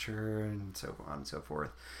next picture and so on and so forth.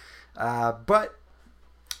 But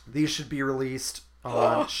these should be released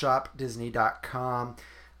on shopdisney.com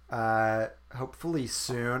hopefully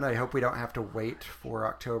soon. I hope we don't have to wait for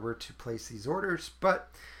October to place these orders. But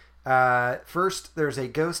first, there's a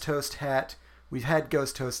Ghost Host hat. We've had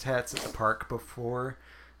Ghost Host hats at the park before.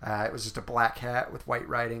 It was just a black hat with white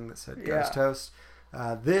writing that said Ghost Host.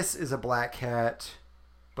 This is a black hat,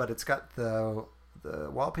 but it's got the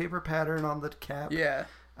wallpaper pattern on the cap. Yeah.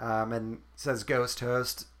 And it says Ghost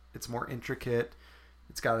Host. It's more intricate.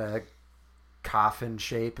 It's got a coffin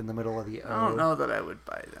shape in the middle of the O. I don't know that I would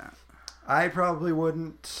buy that. I probably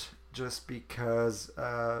wouldn't, just because...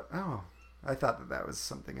 I thought that was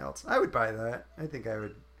something else. I would buy that. I think I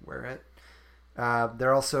would wear it.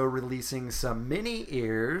 They're also releasing some mini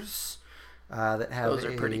ears that have Those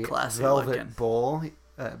are pretty classy velvet looking.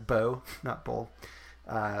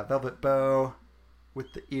 velvet bow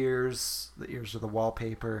with the ears. The ears are the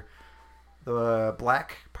wallpaper. The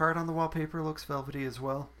black part on the wallpaper looks velvety as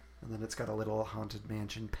well. And then it's got a little Haunted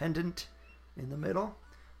Mansion pendant in the middle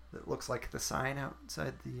that looks like the sign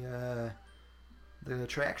outside the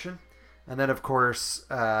attraction. And then, of course,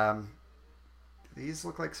 these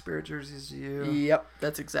look like spirit jerseys to you. Yep,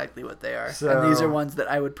 that's exactly what they are. So- And these are ones that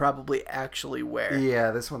I would probably actually wear.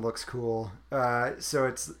 Yeah, this one looks cool. So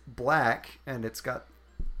it's black, and it's got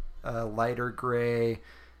a lighter gray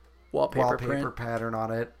Wallpaper wallpaper print. pattern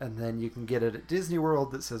on it. And then you can get it at Disney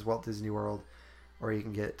World that says Walt Disney World, or you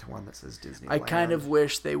can get it to one that says Disneyland. I kind of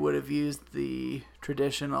wish they would have used the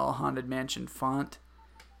traditional Haunted Mansion font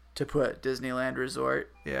to put Disneyland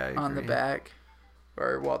Resort I on the agree. back,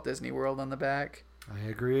 or Walt Disney World on the back. I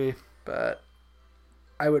agree. But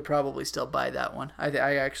I would probably still buy that one. I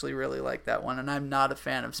actually really like that one, and I'm not a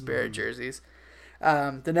fan of spirit jerseys.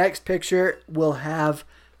 The next picture will have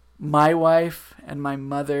my wife and my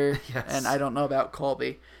mother, Yes. and I don't know about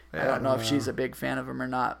Colby. I Yeah, don't know if no. she's a big fan of them or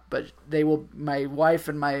not, but they will. My wife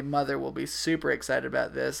and my mother will be super excited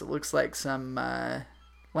about this. It looks like some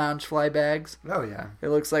Loungefly bags. Oh, yeah. It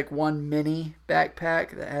looks like one mini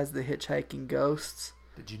backpack that has the hitchhiking ghosts.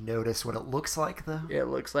 Did you notice what it looks like, though? It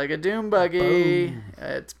looks like a doom buggy. Boom.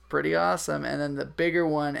 It's pretty awesome. And then the bigger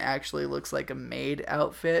one actually looks like a maid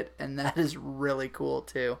outfit, and that is really cool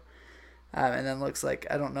too. And then looks like,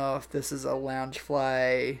 I don't know if this is a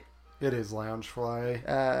Loungefly It is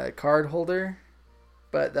Loungefly. card holder.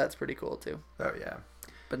 But that's pretty cool too. Oh yeah.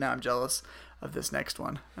 But now I'm jealous of this next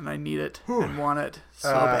one, and I need it and want it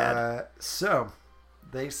so bad. So,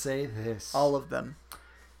 they say this. All of them.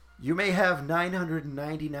 You may have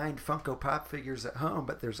 999 Funko Pop figures at home,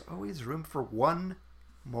 but there's always room for one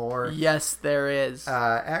more. Yes, there is.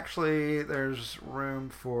 Actually, there's room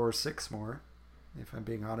for 6 more, if I'm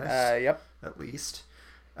being honest. Yep. At least.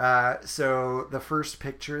 So, the first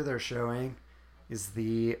picture they're showing is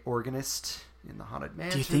the organist in the Haunted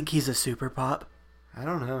Mansion. Do you think he's a super pop? I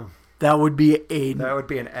don't know. That would be That would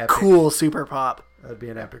be an epic. cool super pop. That would be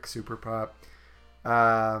an epic super pop.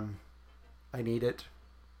 I need it.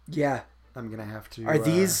 Yeah. I'm going to have to... Are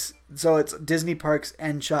these... So it's Disney Parks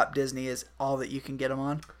and Shop Disney is all that you can get them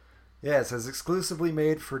on? Yeah, it says exclusively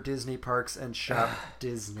made for Disney Parks and Shop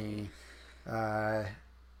Disney.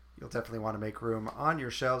 You'll definitely want to make room on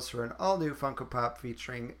your shelves for an all-new Funko Pop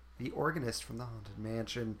featuring the organist from the Haunted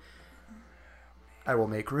Mansion. I will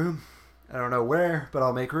make room. I don't know where, but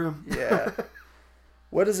I'll make room. Yeah.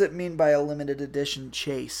 What does it mean by a limited edition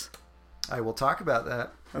chase? I will talk about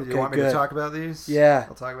that. Do Okay, you want me to good. talk about these? Yeah.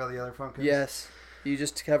 I'll talk about the other Funkos? Yes. You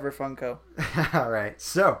just cover Funko. All right.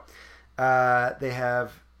 So, they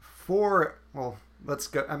have 4... Well, let's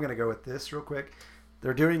go. I'm going to go with this real quick.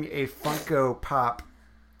 They're doing a Funko Pop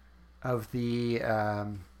of the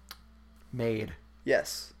maid.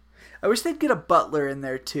 Yes. I wish they'd get a butler in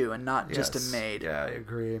there too and not just a maid. Yeah, I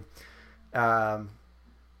agree. I'm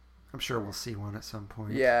sure we'll see one at some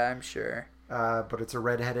point. Yeah, I'm sure. But it's a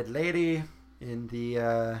red-headed lady in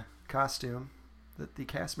the costume that the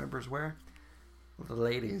cast members wear. The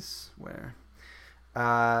ladies wear.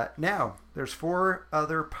 Now, there's 4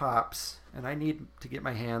 other pops, and I need to get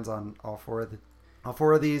my hands on all 4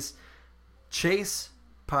 of these. Chase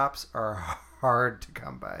pops are hard to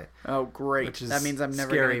come by. Oh, great. Which is that means I'm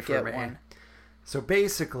never scary going to for get me. one. So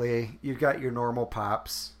basically, you've got your normal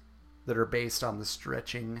pops that are based on the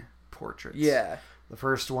stretching portraits. Yeah. The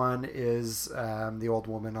first one is the old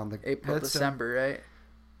woman on the April, headstone. December, right?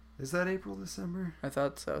 Is that April, December? I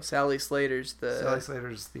thought so. Sally Slater's the... Sally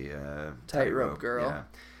Slater's the Tightrope girl. Yeah.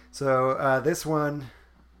 So this one...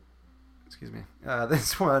 Excuse me.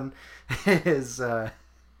 This one is...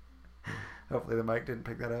 hopefully the mic didn't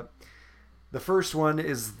pick that up. The first one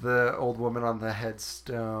is the old woman on the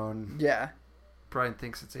headstone. Yeah. Brian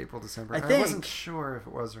thinks it's April, December. I I think. wasn't sure if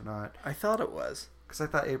it was or not. I thought it was. Because I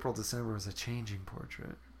thought April, December was a changing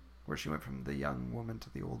portrait. Where she went from the young woman to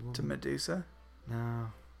the old woman. To Medusa? No.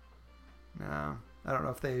 I don't know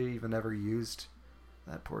if they even ever used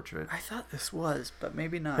that portrait. I thought this was, but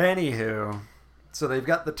maybe not. Anywho. So they've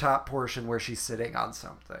got the top portion where she's sitting on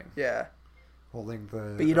something. Yeah. Holding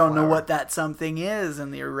the But you don't know what that something is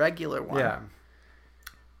in the irregular one. Yeah.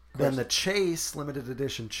 Then the Chase, limited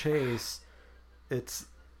edition Chase, it's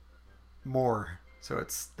more. So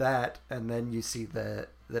it's that, and then you see that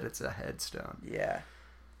it's a headstone. Yeah.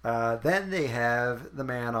 Then they have the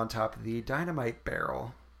man on top of the dynamite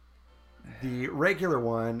barrel. The regular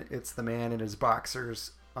one, it's the man in his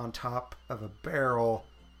boxers on top of a barrel,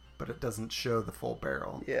 but it doesn't show the full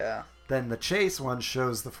barrel. Yeah. Then the Chase one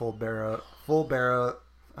shows the full barrel, full barrel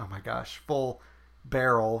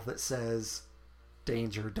that says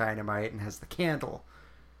Danger Dynamite and has the candle.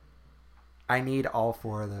 I need all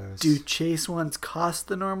 4 of those. Do Chase ones cost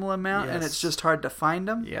the normal amount and it's Yes. just hard to find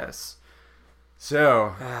them? Yes.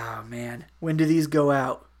 So, Oh, man. When do these go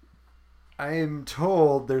out? I am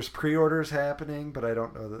told there's pre-orders happening, but I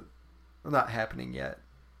don't know that... Well, not happening yet.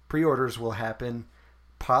 Pre-orders will happen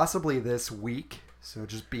possibly this week, so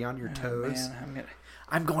just be on your toes. Man,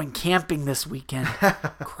 I'm going camping this weekend.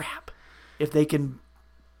 Crap. If they can...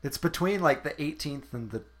 It's between like the 18th and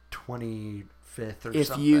the 25th or If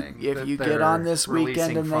something. you that get on they're this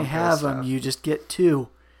weekend releasing and they Funko have them, stuff. you just get 2.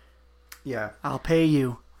 Yeah. I'll pay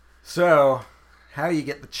you. So, how you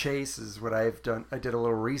get the Chase is what I've done. I did a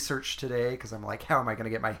little research today because I'm like, how am I going to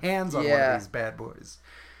get my hands on one Yeah. of these bad boys?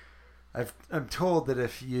 I'm told that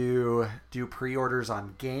if you do pre-orders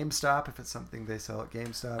on GameStop, if it's something they sell at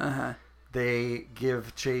GameStop, they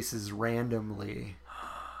give Chases randomly,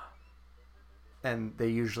 and they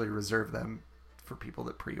usually reserve them for people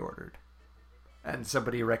that pre-ordered. And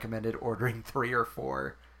somebody recommended ordering 3 or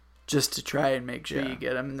 4. Just to try and make sure Yeah. you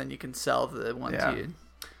get them, and then you can sell the ones Yeah. you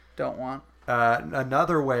don't want.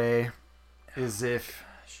 Another way is if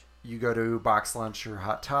you go to Box Lunch or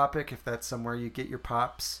Hot Topic, if that's somewhere you get your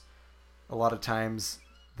pops. A lot of times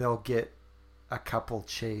they'll get a couple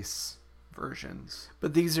Chase versions.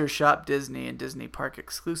 But these are Shop Disney and Disney Park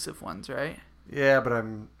exclusive ones, right? Yeah, but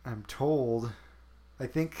I'm told, I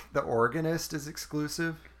think the Organist is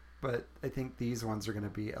exclusive, but I think these ones are going to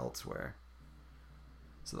be elsewhere.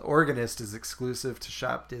 So the Organist is exclusive to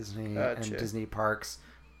Shop Disney and Gotcha. Disney Parks.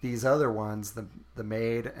 These other ones, the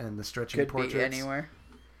Maid and the Stretching Could Portraits, be anywhere.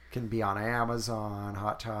 can be on Amazon,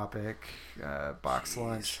 Hot Topic, Box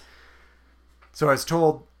Lunch. So I was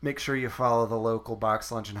told, make sure you follow the local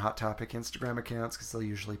Box Lunch and Hot Topic Instagram accounts because they'll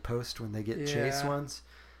usually post when they get Chase Yeah. ones.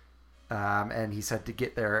 And he said to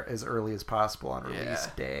get there as early as possible on release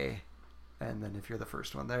Yeah. day. And then if you're the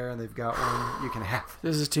first one there and they've got one, you can have one.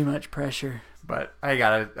 This is too much pressure. But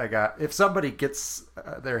if somebody gets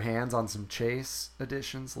their hands on some Chase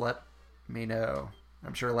editions, let me know.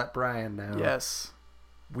 I'm sure let Brian know. Yes.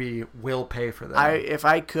 We will pay for them. If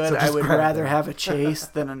I could, So I just would grab rather them. have a Chase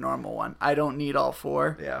than a normal one. I don't need all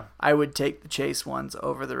four. Yeah. I would take the Chase ones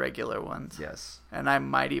over the regular ones. Yes. And I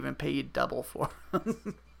might even pay you double for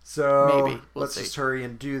them. So Maybe. We'll let's see. just hurry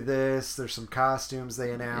and do this. There's some costumes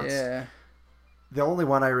they announced. Yeah. The only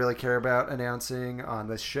one I really care about announcing on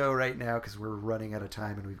this show right now, because we're running out of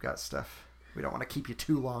time and we've got stuff. We don't want to keep you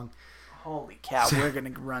too long. Holy cow, we're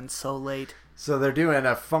going to run so late. So they're doing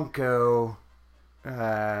a Funko.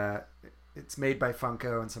 It's made by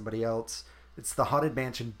Funko and somebody else. It's the Haunted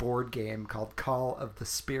Mansion board game called Call of the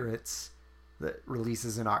Spirits that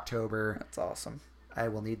releases in October. That's awesome. I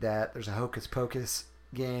will need that. There's a Hocus Pocus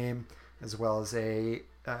game, as well as a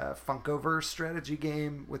Funkoverse strategy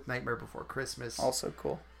game with Nightmare Before Christmas. Also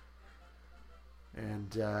cool.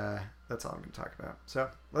 And that's all I'm going to talk about. So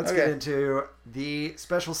let's Okay. get into the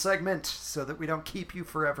special segment so that we don't keep you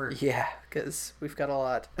forever. Yeah, because we've got a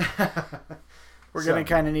lot. We're So- going to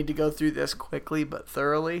kind of need to go through this quickly but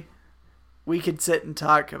thoroughly. We could sit and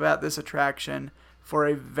talk about this attraction for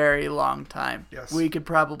a very long time. Yes. We could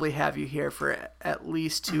probably have you here for at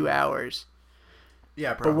least 2 hours.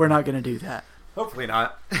 Yeah, But we're not going to do that. Hopefully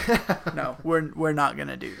not. No, we're not going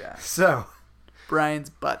to do that. So, Brian's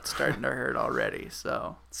butt's starting to hurt already,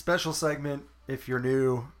 so. special segment, if you're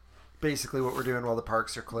new, basically what we're doing while the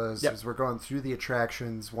parks are closed Yep. is we're going through the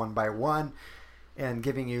attractions one by one and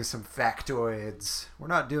giving you some factoids. We're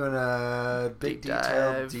not doing a big Deep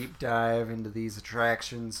detailed dive. deep dive into these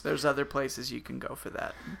attractions. There's other places you can go for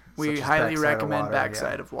that. Such We as highly Backside of recommend Water,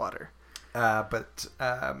 Backside yeah. of Water. But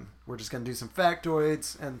we're just going to do some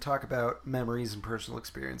factoids and talk about memories and personal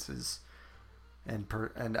experiences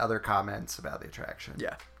and other comments about the attraction.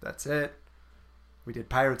 Yeah. That's it. We did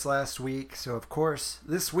Pirates last week, so of course,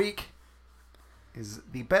 this week is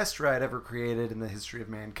the best ride ever created in the history of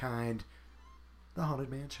mankind, the Haunted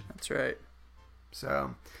Mansion. That's right.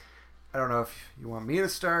 So, I don't know if you want me to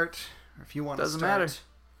start or if you want Doesn't to start. matter.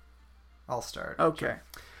 I'll start. Okay.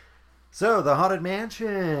 So, the Haunted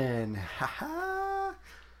Mansion. Haha.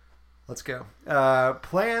 Let's go.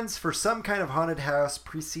 Plans for some kind of haunted house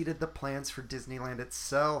preceded the plans for Disneyland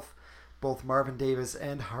itself. Both Marvin Davis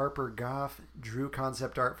and Harper Goff drew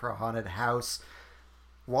concept art for a haunted house.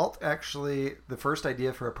 Walt actually, the first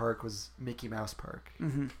idea for a park was Mickey Mouse Park.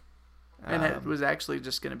 Mm-hmm. And it was actually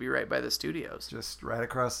just going to be right by the studios. Just right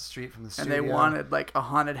across the street from the And studio. they wanted like a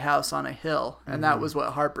haunted house on a hill. And that was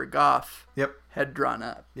what Harper Goff Yep. had drawn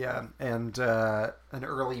up. Yeah, and an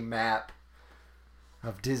early map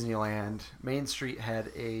of Disneyland. Main Street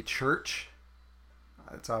had a church.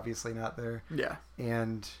 It's obviously not there. Yeah.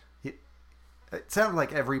 And it sounded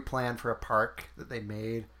like every plan for a park that they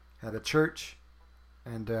made had a church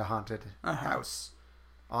and a haunted house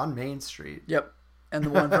on Main Street. Yep. And the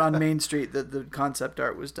one on Main Street that the concept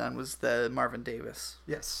art was done was the Marvin Davis.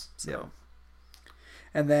 Yes. So. Yeah.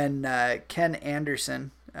 And then Ken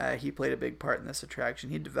Anderson, he played a big part in this attraction.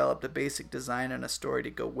 He developed a basic design and a story to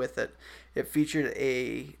go with it. It featured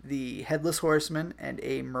the Headless Horseman and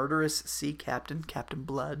a murderous sea captain, Captain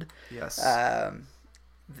Blood, Yes.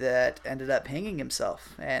 that ended up hanging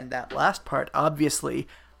himself. And that last part obviously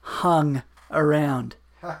hung around.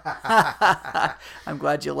 I'm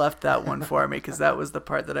glad you left that one for me because that was the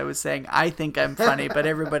part that I was saying I think I'm funny, but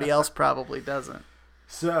everybody else probably doesn't.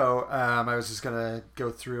 So, I was just going to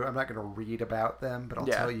go through, I'm not going to read about them, but I'll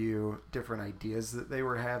Yeah. tell you different ideas that they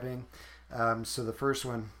were having. So the first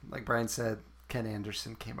one, like Brian said, Ken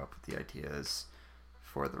Anderson came up with the ideas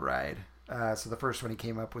for the ride. So the first one he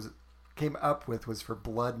came up with was for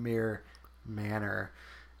Bloodmere Manor.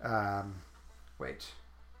 Wait,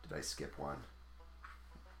 did I skip one?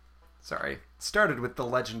 Sorry. Started with the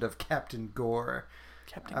Legend of Captain Gore.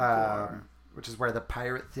 Captain Gore. Which is where the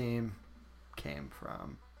pirate theme came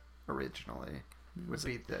from originally. Would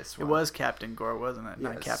be this It one. was Captain Gore, wasn't it?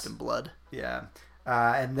 Not Yes. Captain Blood. Yeah.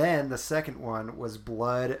 And then the second one was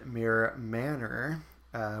Bloodmere Manor,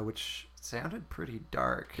 which sounded pretty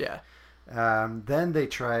dark. Yeah. Then they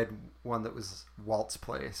tried one that was Walt's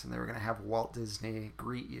Place, and they were going to have Walt Disney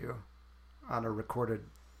greet you on a recorded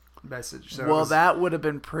message. So Well, that would have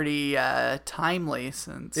been pretty timely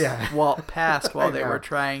since Walt passed while they know. were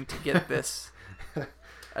trying to get this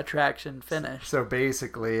attraction finished. So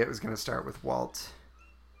basically, it was going to start with Walt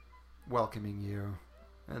welcoming you.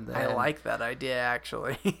 And then, I like that idea,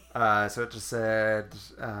 actually. so it just said,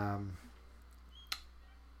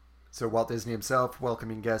 so Walt Disney himself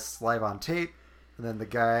welcoming guests live on tape, and then the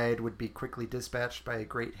guide would be quickly dispatched by a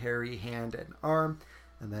great hairy hand and arm,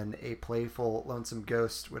 and then a playful, lonesome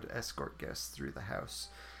ghost would escort guests through the house,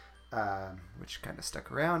 which kind of stuck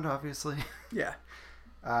around, obviously. Yeah.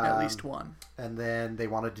 At least one. And then they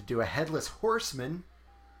wanted to do a Headless Horseman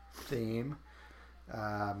theme.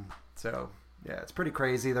 So... yeah, it's pretty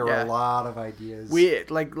crazy. There were a lot of ideas. We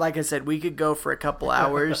like I said, we could go for a couple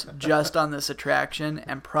hours just on this attraction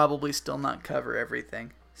and probably still not cover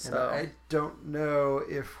everything. So And I don't know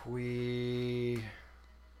if we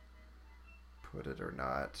put it or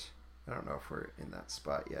not. I don't know if we're in that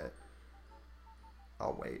spot yet.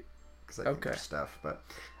 I'll wait because I think there's stuff. But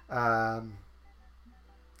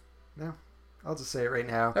no, I'll just say it right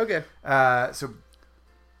now. Okay. So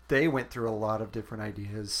they went through a lot of different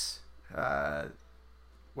ideas.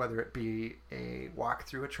 Whether it be a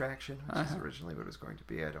walkthrough attraction, which is originally what it was going to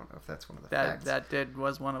be. I don't know if that's one of the facts. That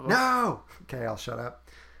was one of them. No! Okay, I'll shut up.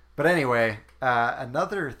 But anyway,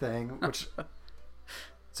 another thing, which...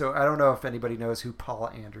 so I don't know if anybody knows who Paul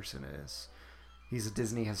Anderson is. He's a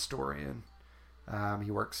Disney historian.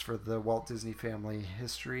 He works for the Walt Disney Family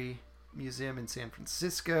History Museum in San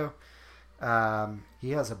Francisco.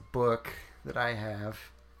 He has a book that I have.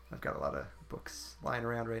 I've got a lot of books lying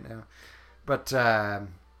around right now. But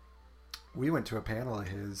we went to a panel of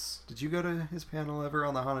his. Did you go to his panel ever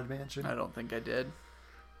on the Haunted Mansion? I don't think I did.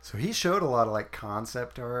 So he showed a lot of like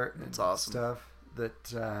concept art and awesome. stuff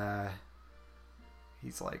that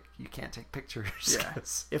he's like, you can't take pictures. Yeah.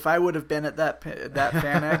 'cause- If I would have been at that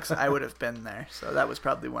FanX, I would have been there. So that was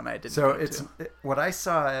probably one I didn't So go it's to. what I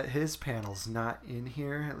saw at his panel's not in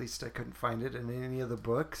here. At least I couldn't find it in any of the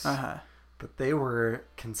books. But they were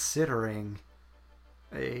considering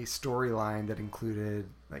a storyline that included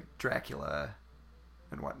like Dracula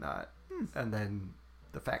and whatnot, and then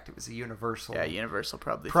the fact it was a Universal Universal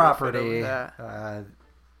probably property. that.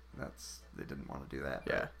 They didn't want to do that.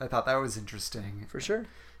 Yeah. But I thought that was interesting For sure.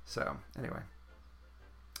 So anyway,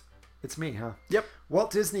 it's me, huh? Yep.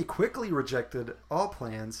 Walt Disney quickly rejected all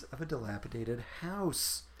plans of a dilapidated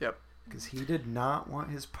house. Yep. Because he did not want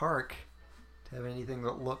his park to have anything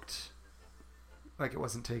that looked like it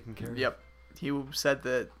wasn't taken care of. Yep. He said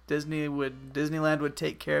that Disneyland would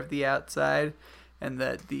take care of the outside, and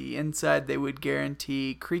that the inside they would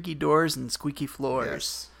guarantee creaky doors and squeaky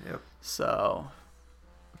floors. Yes. Yep. So,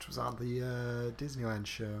 which was on the Disneyland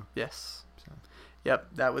show. Yes. So. Yep,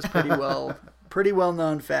 that was pretty well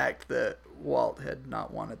known fact that Walt had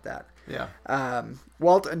not wanted that. Yeah.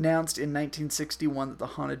 Walt announced in 1961 that the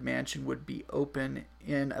Haunted Mansion would be open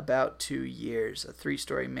in about 2 years. A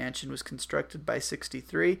 3-story mansion was constructed by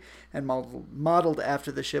 1963 and modeled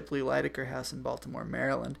after the Shipley Lydecker House in Baltimore,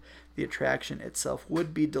 Maryland. The attraction itself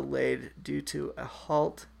would be delayed due to a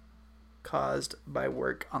halt caused by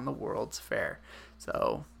work on the World's Fair.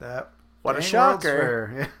 So, what a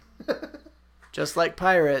shocker. Just like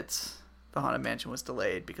Pirates, the Haunted Mansion was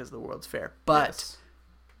delayed because of the World's Fair. But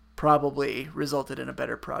probably resulted in a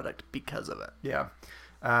better product because of it. Yeah.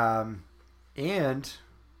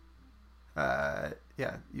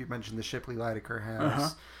 You mentioned the Shipley Lydecker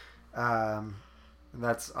House. And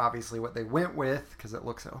that's obviously what they went with because it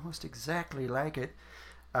looks almost exactly like it.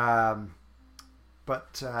 But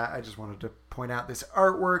I just wanted to point out this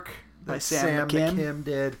artwork that by Sam McKim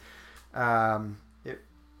did.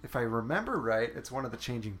 If I remember right, it's one of the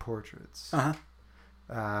Changing Portraits.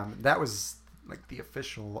 That was like the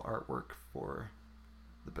official artwork for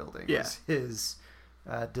the building. Yeah. It was his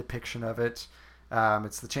depiction of it.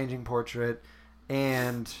 It's the Changing Portrait,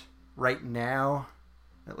 and right now,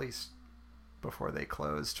 at least before they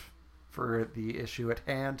closed for the issue at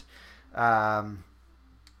hand,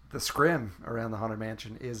 the scrim around the Haunted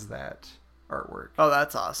Mansion is that artwork. Oh,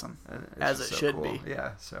 that's awesome. As it so should cool. be.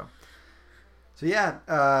 Yeah. So yeah.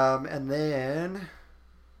 And then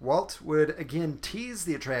Walt would again tease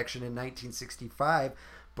the attraction in 1965,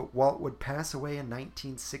 but Walt would pass away in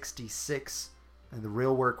 1966, and the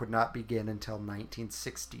real work would not begin until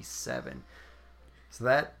 1967. So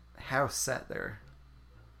that house sat there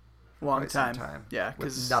for Long quite some time. Yeah,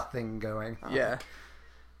 with nothing going on.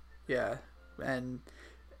 Yeah. And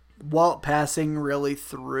Walt passing really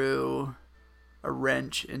threw a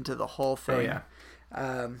wrench into the whole thing. Oh,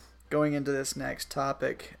 yeah. Going into this next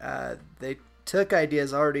topic, they took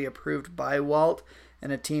ideas already approved by Walt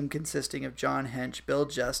and a team consisting of John Hench, Bill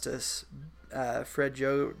Justice, Fred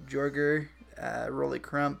Jorger, Rolly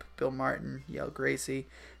Crump, Bill Martin, Yale Gracie,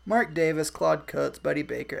 Mark Davis, Claude Coates, Buddy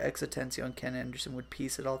Baker, Ex Atencio, and Ken Anderson would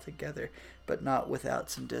piece it all together, but not without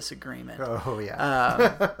some disagreement. Oh,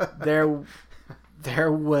 yeah.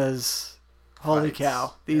 There was, holy Fights.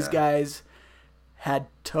 cow, these Yeah. guys had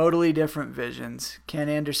totally different visions. Ken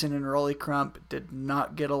Anderson and Rolly Crump did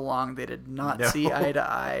not get along. They did not No. see eye to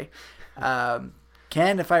eye.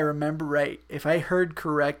 Ken, if I remember right, if I heard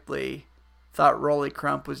correctly, thought Rolly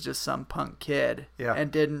Crump was just some punk kid Yeah.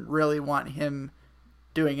 and didn't really want him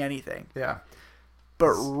doing anything. Yeah.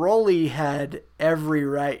 But Rolly had every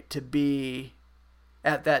right to be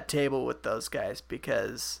at that table with those guys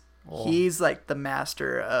because he's like the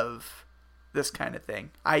master of this kind of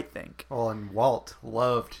thing, I think. Well, and Walt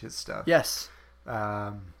loved his stuff. Yes.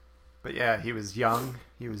 But yeah, he was young.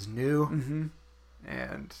 He was new. Mm-hmm.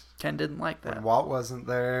 And Ken didn't like that. when Walt wasn't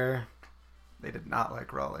there, they did not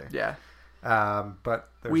like Rolly. Yeah. But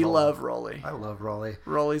We love Rolly. I love Rolly.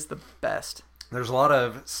 Rolly's the best. There's a lot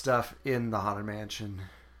of stuff in the Haunted Mansion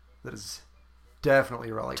that is definitely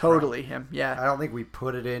Rolly. Totally Crump. him. Yeah. I don't think we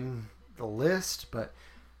put it in the list, but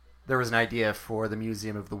there was an idea for the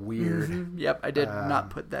Museum of the Weird. Mhm. Yep, I did not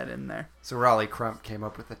put that in there. So Rolly Crump came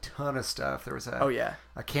up with a ton of stuff. There was a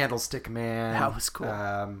a Candlestick Man. That was cool.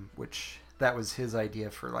 Which that was his idea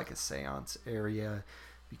for like a seance area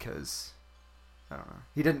because I don't know.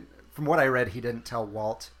 He didn't, from what I read, he didn't tell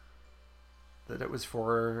Walt that it was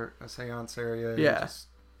for a seance area. Yeah.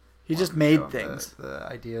 He just wanted to show made him things. The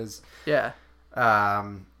ideas. Yeah.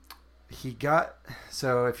 He got,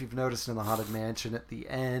 so if you've noticed in the Haunted Mansion at the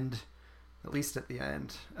end, at least at the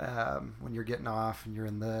end, when you're getting off and you're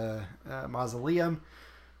in the mausoleum,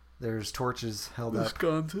 there's torches held up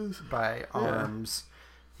by arms.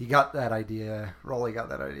 He got that idea, Rolly got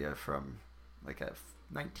that idea from like a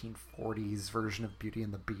 1940s version of Beauty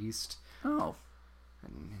and the Beast. Oh,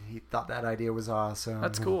 And he thought that idea was awesome.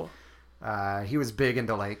 that's cool. He was big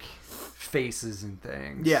into like faces and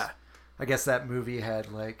things. Yeah. I guess that movie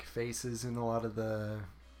had like faces in a lot of the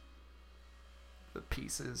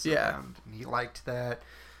pieces. Yeah. around, and he liked that.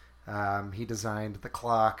 He designed the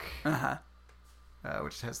clock, Uh-huh.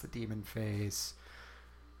 which has the demon face.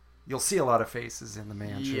 You'll see a lot of faces in the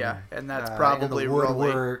mansion. Yeah, and that's probably in the Rolly.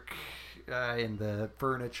 woodwork, in the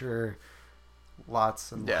furniture.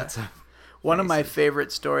 Lots and Yeah. lots of. One of my faces.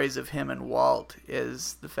 favorite stories of him and Walt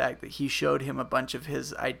is the fact that he showed him a bunch of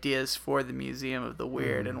his ideas for the Museum of the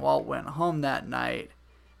Weird, and Walt went home that night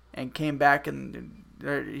and came back, and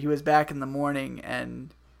he was back in the morning,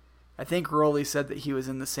 and I think Rolly said that he was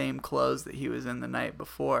in the same clothes that he was in the night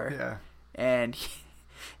before. Yeah.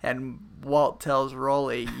 And Walt tells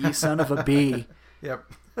Rolly, "You son of a bee,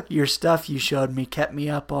 Yep. your stuff you showed me kept me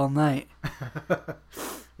up all night."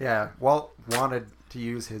 Yeah. Walt wanted to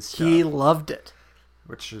use his stuff. He loved it.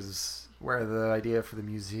 Which is where the idea for the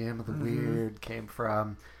Museum of the Weird came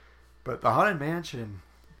from. But the Haunted Mansion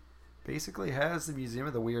basically has the Museum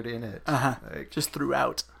of the Weird in it. Uh-huh. Like, Just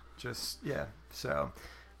throughout. yeah. So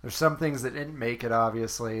there's some things that didn't make it,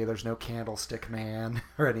 obviously. There's no Candlestick Man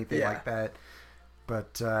or anything Yeah. like that.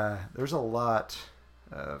 But there's a lot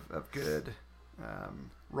of good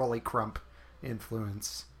Rolly Crump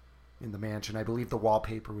influence in the mansion. I believe the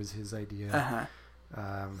wallpaper was his idea. Uh-huh.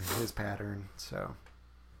 His pattern. So,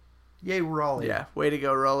 yay, Rolly. Yeah, way to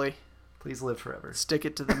go, Rolly. Please live forever. Stick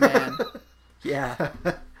it to the man. Yeah.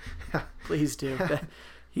 Please do.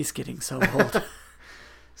 He's getting so old.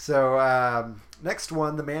 So, next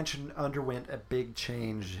one, the mansion underwent a big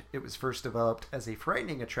change. It was first developed as a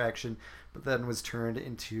frightening attraction, but then was turned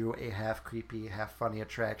into a half creepy, half funny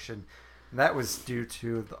attraction. And that was due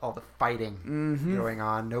to all the fighting going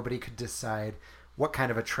on. Nobody could decide what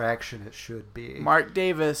kind of attraction it should be. Mark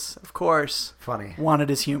Davis, of course, Funny. wanted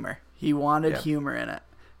his humor. He wanted Yeah. humor in it.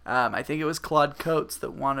 I think it was Claude Coates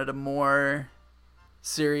that wanted a more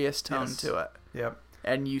serious tone Yes. to it. Yep.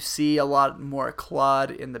 And you see a lot more Claude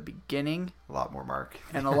in the beginning A lot more Mark.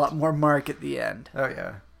 and a lot more Mark at the end. Oh,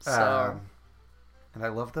 yeah. So- And I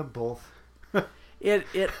love them both.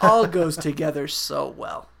 It all goes together so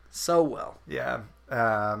well. So well. Yeah.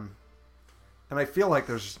 And I feel like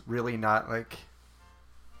there's really not like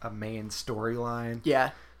a main storyline,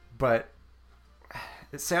 Yeah. but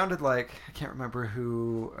it sounded like, I can't remember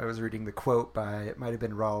who I was reading the quote by. It might have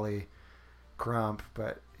been Rolly Crump,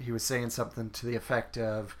 but he was saying something to the effect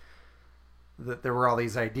of that there were all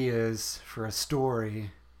these ideas for a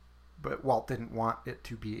story, but Walt didn't want it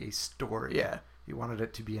to be a story. Yeah. He wanted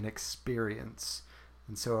it to be an experience.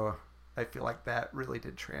 And so I feel like that really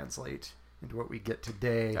did translate into what we get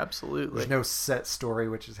today. Absolutely. There's no set story,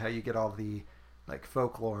 which is how you get all the like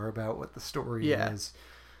folklore about what the story Yeah. is.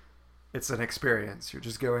 It's an experience. You're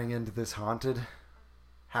just going into this haunted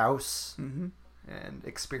house and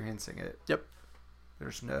experiencing it. Yep.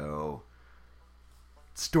 There's no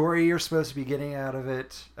story you're supposed to be getting out of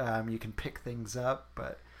it. You can pick things up,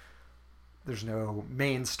 but there's no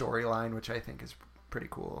main storyline, which I think is pretty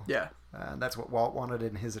cool. Yeah. And that's what Walt wanted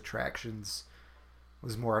in his attractions,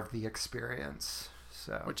 was more of the experience.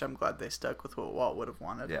 So, Which I'm glad they stuck with what Walt would have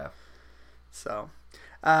wanted. yeah. So,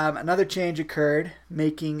 another change occurred,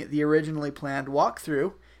 making the originally planned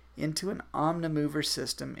walkthrough into an Omnimover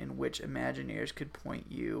system in which Imagineers could point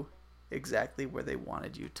you exactly where they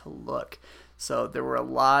wanted you to look. So there were a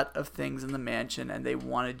lot of things in the mansion, and they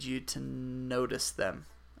wanted you to notice them.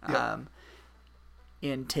 Yep.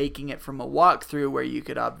 In taking it from a walkthrough where you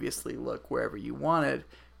could obviously look wherever you wanted,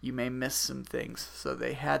 you may miss some things. So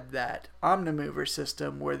they had that Omnimover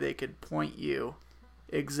system where they could point you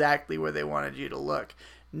exactly where they wanted you to look.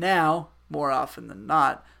 Now, more often than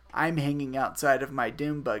not, I'm hanging outside of my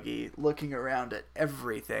Doom buggy looking around at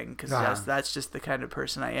everything because that's just the kind of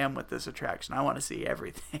person I am with this attraction. I want to see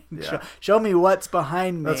everything. Yeah. Show me what's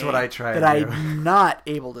behind me. That's what I try that to do. I'm not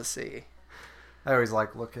able to see. I always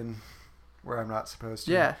like looking where I'm not supposed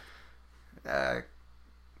to. Yeah.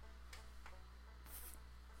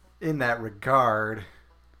 In that regard,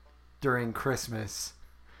 during Christmas,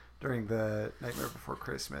 during the Nightmare Before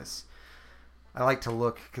Christmas, I like to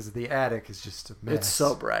look because the attic is just a mess. It's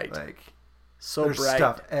so bright. Like, So there's bright.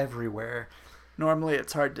 stuff everywhere. Normally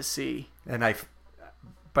it's hard to see. And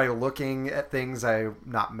by looking at things I'm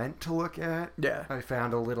not meant to look at, Yeah. I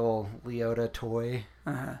found a little Leota toy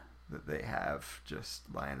Uh-huh. that they have just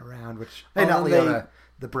lying around, which, Oh, not they- Leota,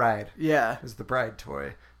 the bride. Yeah. It was the bride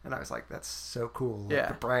toy. And I was like, that's so cool. Like, Yeah.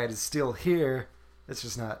 the bride is still here. It's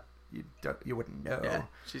just not, you wouldn't know. Yeah.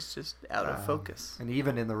 She's just out of focus. And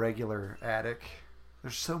even in the regular attic,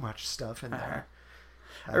 there's so much stuff in there.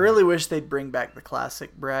 I really wish they'd bring back the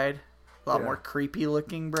classic bride. A lot Yeah. more creepy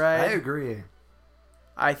looking I bride. agree.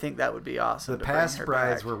 I think that would be awesome. The to bring past her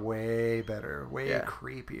brides back. were way better, way Yeah.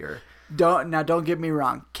 creepier. Don't get me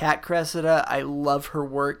wrong. Kat Cressida, I love her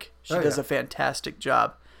work. She Oh, does yeah. a fantastic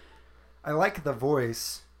job. I like the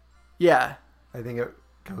voice. Yeah, I think it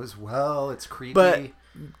goes well. It's creepy. but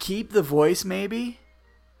keep the voice maybe,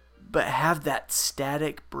 but have that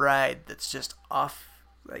static bride that's just off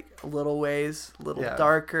like a little ways, a little Yeah.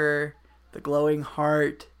 darker, the glowing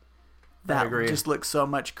heart. That agree. just looks so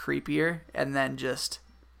much creepier, and then just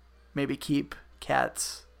maybe keep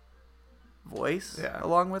Kat's voice Yeah.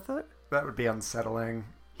 along with it. That would be unsettling.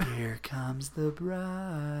 Here comes the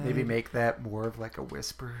bride. Maybe make that more of like a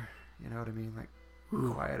whisper. You know what I mean? Like,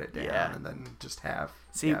 quiet it down yeah. and then just have.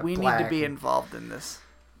 See, yeah, we need black to be and- involved in this.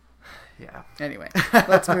 Yeah. Anyway,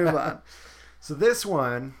 let's move on. So this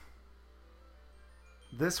one,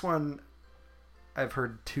 I've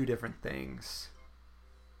heard two different things.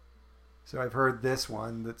 So I've heard this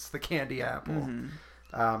one, that's the candy apple.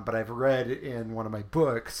 Mm-hmm. But I've read in one of my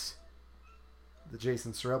books, the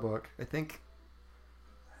Jason Sorrell book, I think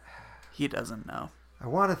He doesn't know. I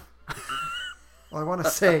want to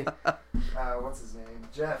say, what's his name?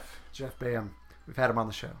 Jeff Bam. We've had him on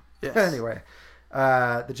the show. Yes. Anyway,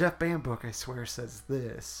 the Jeff Bam book, I swear, says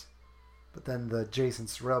this. But then the Jason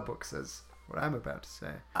Sorrell book says what I'm about to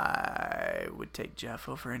say. I would take Jeff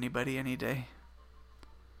over anybody any day.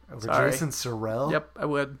 Over Sorry. Jason Sorrell? Yep, I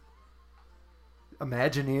would.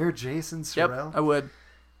 Imagineer Jason Yep, Sorrell? I would.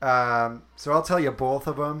 So I'll tell you both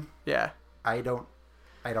of them. Yeah. I don't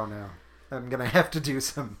know. I'm going to have to do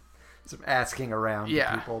some asking around to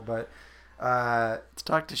Yeah. people. But, Let's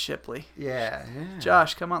talk to Shipley. yeah.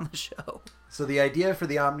 Josh, come on the show. So the idea for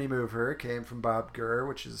the Omnimover came from Bob Gurr,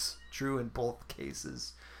 which is true in both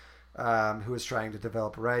cases, who was trying to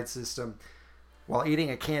develop a ride system. While eating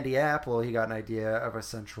a candy apple, he got an idea of a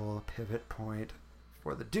central pivot point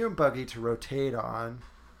for the Doom Buggy to rotate on,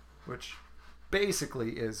 which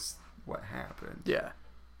basically is what happened. Yeah.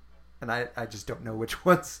 And I just don't know which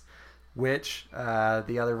one's which.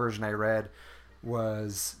 The other version I read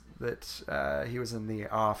was that he was in the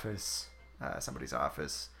office, somebody's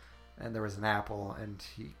office, and there was an apple, and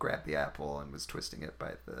he grabbed the apple and was twisting it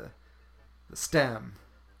by the stem.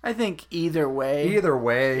 I think either way. Either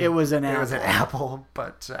way, It was an It was an apple. apple,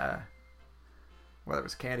 but whether it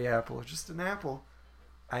was candy apple or just an apple,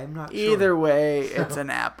 I'm not sure. Either way, it's an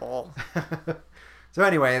apple. So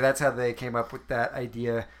anyway, that's how they came up with that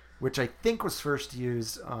idea, which I think was first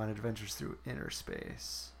used on Adventures Through Inner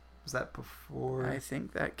Space. Was that before? I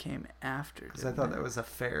think that came after. Because I thought that was a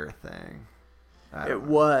fair thing. I It don't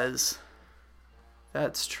know. was.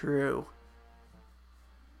 That's true.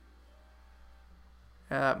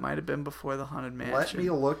 It might have been before the Haunted Mansion. Let me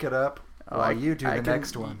look it up while you do the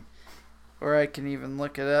next one. Or I can even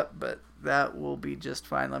look it up, but that will be just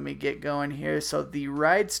fine. Let me get going here. So the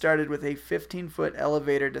ride started with a 15-foot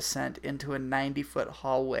elevator descent into a 90-foot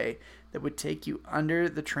hallway that would take you under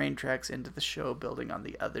the train tracks into the show building on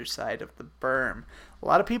the other side of the berm. A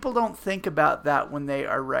lot of people don't think about that when they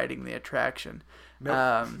are riding the attraction.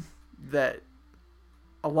 Nope. That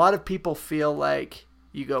a lot of people feel like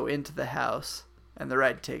you go into the house and the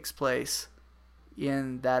ride takes place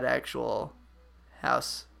in that actual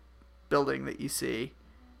house building that you see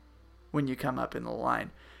when you come up in the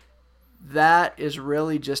line. That is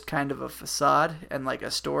really just kind of a facade and like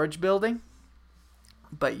a storage building,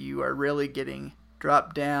 but you are really getting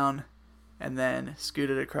dropped down and then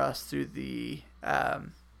scooted across through the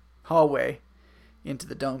hallway into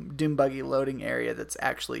the Doom Buggy loading area that's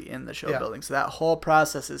actually in the show building. So that whole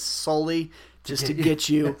process is solely just to get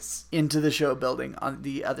you into the show building on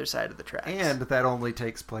the other side of the tracks. And that only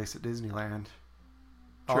takes place at Disneyland.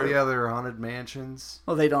 All True. the other haunted mansions,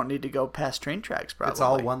 Well, they don't need to go past train tracks, probably. it's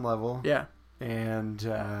all one level. Yeah. And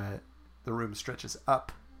the room stretches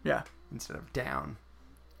up Yeah. instead instead of down.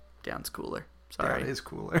 Down's cooler. Sorry. Down is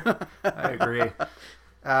cooler. I agree.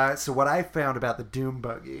 So what I found about the Doom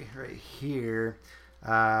Buggy right here,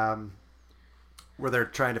 where they're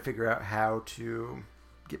trying to figure out how to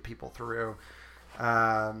get people through,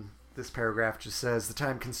 this paragraph just says, the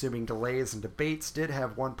time-consuming delays and debates did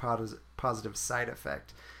have one positive side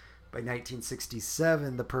effect. By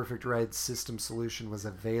 1967, the perfect ride system solution was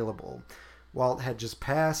available. Walt had just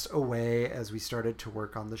passed away as we started to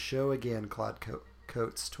work on the show again, Claude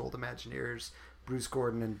Coates told Imagineers Bruce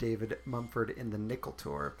Gordon and David Mumford in the Nickel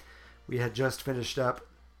Tour. We had just finished up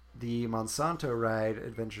the Monsanto ride,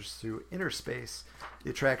 Adventures Through Inner Space. The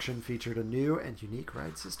attraction featured a new and unique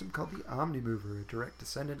ride system called the Omnimover, a direct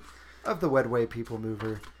descendant of the Wedway People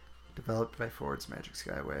Mover, developed by Ford's Magic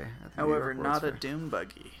Skyway. At the New However, York not World's a Fair. Doom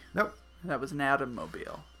Buggy. Nope. That was an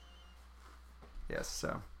Atommobile. Yes,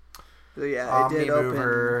 so. So yeah, it did open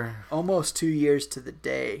Omnimover. almost 2 years to the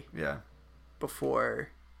day Yeah. before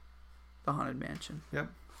the Haunted Mansion. Yep.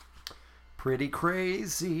 Pretty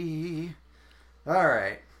crazy. All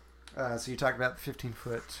right. So you talked about the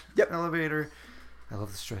 15-foot elevator. I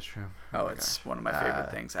love the stretch room. Oh, my it's gosh. one of my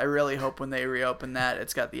favorite things. I really hope when they reopen that,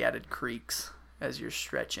 it's got the added creaks as you're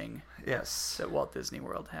stretching Yes. that Walt Disney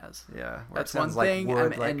World has. Yeah. where it That's one sounds like thing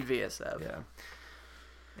wood, I'm like- envious of. Yeah.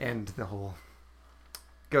 And the whole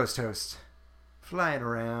ghost host flying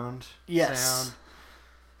around Yes. sound,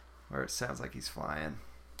 where it sounds like he's flying.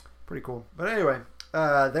 Pretty cool. But anyway,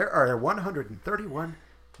 there are 131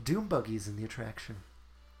 Doom Buggies in the attraction.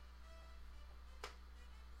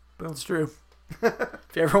 Boom. It's true.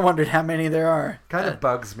 If you ever wondered how many there are. Kind of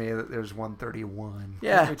bugs me that there's 131.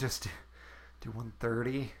 Yeah. Can't we just do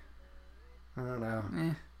 130? I don't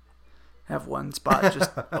know. Have one spot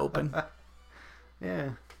just open.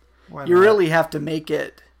 Yeah. Why You not? really have to make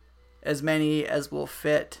it as many as will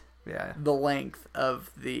fit Yeah. the length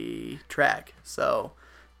of the track. So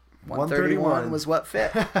 131 was what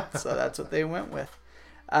fit. So that's what they went with.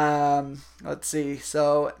 Let's see.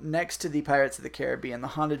 So next to the Pirates of the Caribbean, the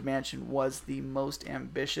Haunted Mansion was the most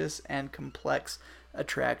ambitious and complex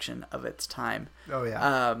attraction of its time. Oh,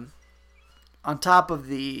 yeah. On top of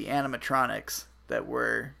the animatronics that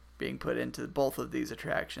were being put into both of these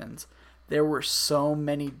attractions, there were so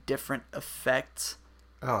many different effects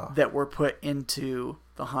that were put into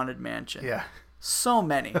the Haunted Mansion. Yeah. So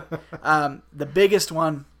many. The biggest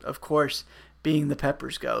one, of course, being the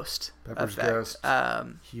Pepper's Ghost Pepper's effect.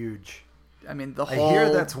 Ghost. Huge. I mean, the I whole...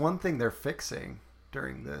 hear that's one thing they're fixing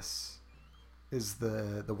during this is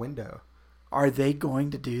the window. Are they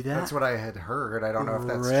going to do that? That's what I had heard. I don't know if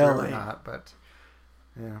that's true Really? or not, but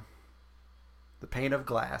yeah. The pane of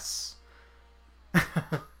glass.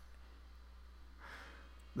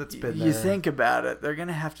 That's been You there. think about it, they're going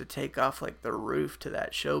to have to take off like the roof to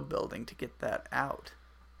that show building to get that out.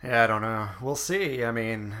 Yeah, I don't know. We'll see. I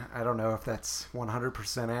mean, I don't know if that's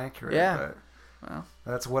 100% accurate. Yeah. But Well,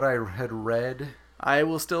 that's what I had read. I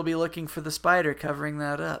will still be looking for the spider covering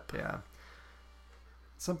that up. Yeah.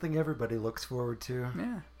 Something everybody looks forward to.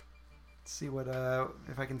 Yeah. See what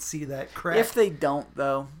if I can see that crack. If they don't,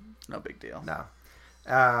 though, no big deal. No.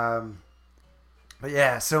 But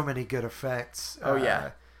yeah, so many good effects. Oh,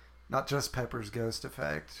 yeah. Not just Pepper's Ghost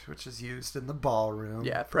effect, which is used in the ballroom.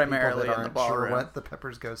 Yeah, for people primarily that in the aren't ballroom. Sure what the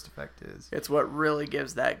Pepper's Ghost effect is. It's what really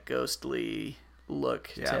gives that ghostly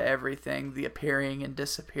look Yeah. to everything, the appearing and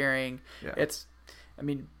disappearing. Yeah. It's, I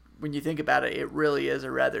mean, when you think about it, it really is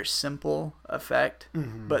a rather simple effect,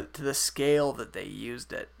 Mm-hmm. but to the scale that they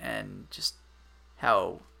used it and just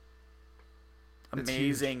how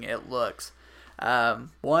amazing it looks.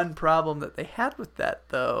 One problem that they had with that,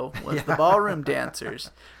 though, was the ballroom dancers.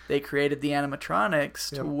 They created the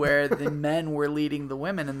animatronics to where the men were leading the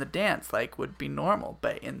women in the dance, like would be normal.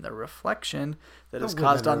 But in the reflection that is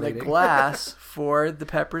caused on the glass for the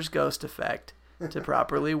Pepper's Ghost effect to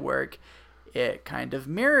properly work, it kind of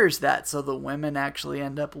mirrors that. So the women actually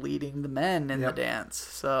end up leading the men in the dance.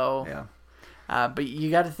 So, but you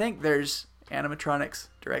got to think there's animatronics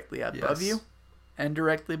directly above you and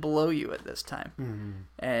directly below you at this time.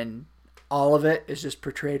 And all of it is just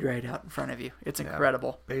portrayed right out in front of you. It's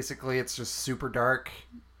incredible. Basically, it's just super dark,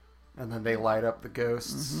 and then they light up the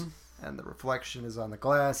ghosts, and the reflection is on the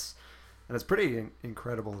glass, and it's pretty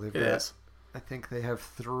incredible. They've got, I think they have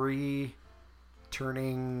 3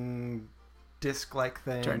 turning disc-like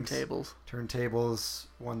things. Turntables.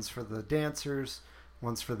 One's for the dancers,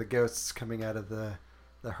 one's for the ghosts coming out of the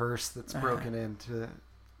hearse that's broken into...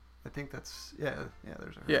 I think that's... Yeah,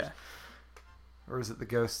 there's a hearse. Yeah. Or is it the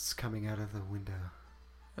ghosts coming out of the window?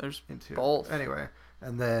 There's both. Anyway,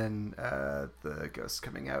 and then the ghosts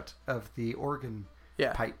coming out of the organ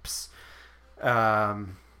pipes. But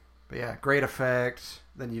yeah, great effect.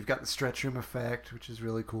 Then you've got the stretch room effect, which is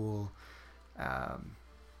really cool. How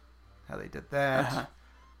they did that.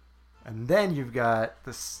 And then you've got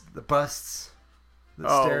the busts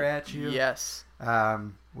that stare at you. Yes.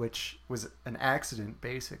 Which was an accident,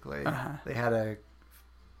 basically. They had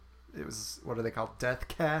it was, what are they called? Death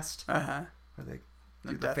cast? Where they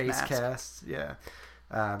do the face mask. Casts. Yeah.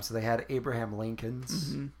 So they had Abraham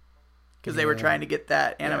Lincoln's. Because they were trying to get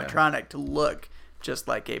that animatronic to look just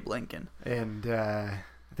like Abe Lincoln. And I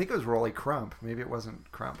think it was Rolly Crump. Maybe it wasn't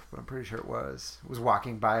Crump, but I'm pretty sure it was.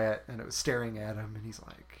 Walking by it, and it was staring at him, and he's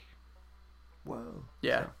like, whoa.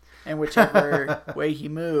 Yeah. So. And whichever way he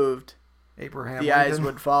moved, Abraham the Lincoln. Eyes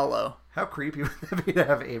would follow. How creepy would that be to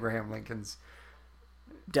have Abraham Lincoln's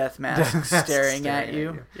death mask staring at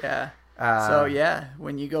you? Yeah. So yeah,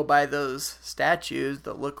 when you go by those statues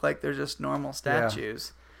that look like they're just normal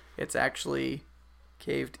statues, it's actually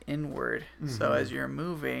caved inward. So as you're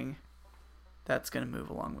moving, that's going to move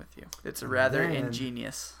along with you. It's rather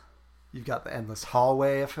ingenious. You've got the endless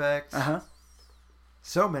hallway effect.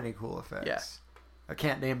 So many cool effects. Yeah. I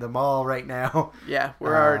can't name them all right now. Yeah,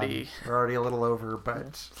 we're already a little over,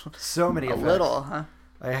 but so many effects. A little, huh?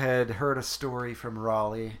 I had heard a story from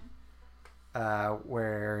Raleigh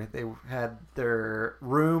where they had their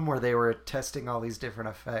room where they were testing all these different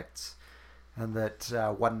effects, and that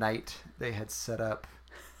one night they had set up,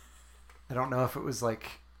 I don't know if it was like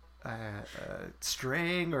a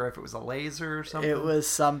string or if it was a laser or something. It was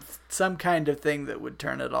some kind of thing that would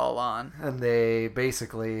turn it all on. And they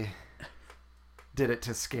basically did it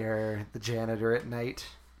to scare the janitor at night.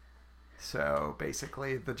 So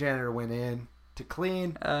basically the janitor went in to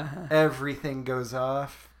clean. Everything goes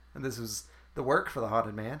off. And this was the work for the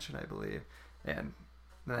Haunted Mansion, I believe. And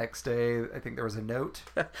the next day, I think there was a note.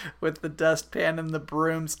 With the dustpan and the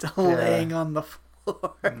broom still laying on the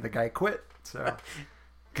floor. And the guy quit. So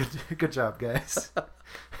good job, guys.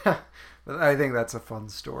 But I think that's a fun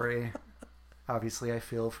story. Obviously, I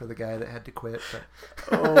feel for the guy that had to quit. But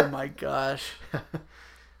oh my gosh.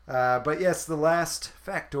 But yes, the last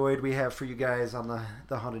factoid we have for you guys on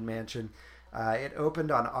the Haunted Mansion. It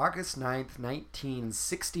opened on August 9th,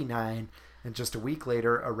 1969. And just a week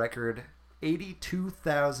later, a record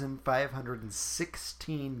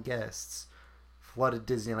 82,516 guests flooded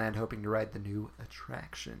Disneyland hoping to ride the new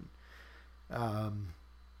attraction.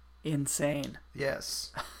 Insane.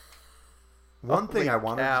 Yes. One thing I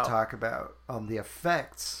wanted to talk about on the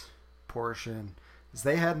effects portion is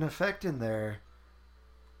they had an effect in there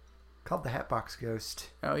called the Hatbox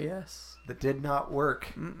Ghost. Oh, yes. That did not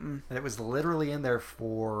work. And it was literally in there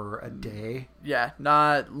for a day. Yeah,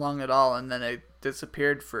 not long at all. And then it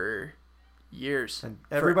disappeared for years. And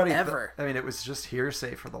everybody, forever. I mean, it was just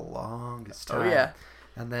hearsay for the longest time. Oh, yeah.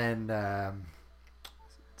 And then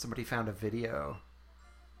somebody found a video,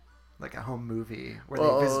 like a home movie, where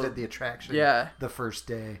they visited the attraction the first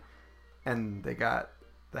day, and they got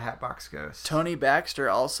the Hatbox Ghost. Tony Baxter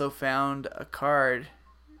also found a card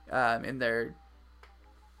in their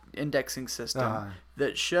indexing system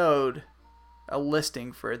that showed a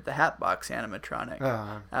listing for the Hatbox animatronic.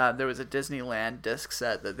 There was a Disneyland disc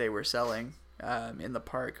set that they were selling in the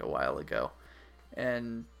park a while ago,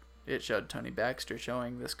 and it showed Tony Baxter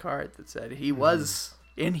showing this card that said he was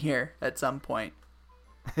in here at some point.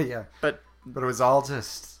 Yeah, but it was all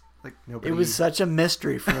just like nobody. It was such a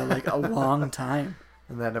mystery for like a long time.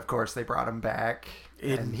 And then of course they brought him back,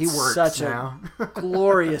 and he works such now. A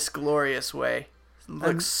glorious way.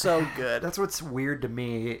 Looks so good. That's what's weird to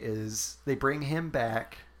me is they bring him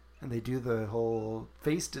back, and they do the whole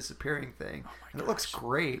face disappearing thing, and it looks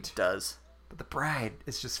great. It does. But the bride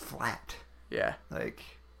is just flat. Yeah. Like,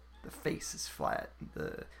 the face is flat,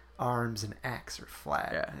 the arms and axe are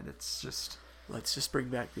flat, Yeah. and it's just Let's just bring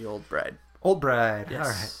back the old bride. old bride.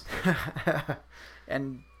 Yes. All right.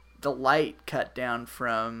 And the light cut down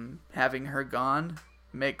from having her gone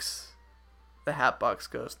makes the Hatbox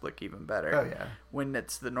Ghost look even better. Oh yeah. When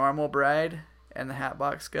it's the normal bride and the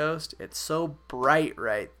Hatbox Ghost, it's so bright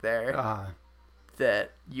right there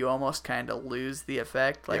that you almost kind of lose the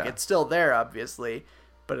effect. Like, Yeah. it's still there, obviously,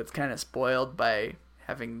 but it's kind of spoiled by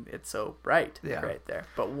having it so bright right there.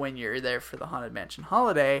 But when you're there for the Haunted Mansion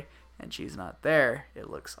holiday and she's not there, it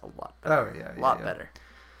looks a lot better. Oh yeah. A lot better.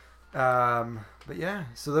 But yeah,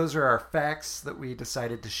 so those are our facts that we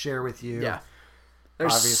decided to share with you. Yeah.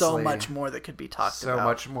 There's so Obviously, much more that could be talked about. So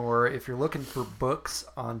much more. If you're looking for books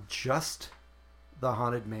on just the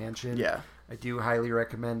Haunted Mansion, Yeah. I do highly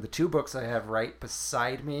recommend the 2 books I have right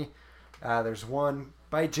beside me. There's one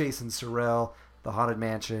by Jason Sorrell, The Haunted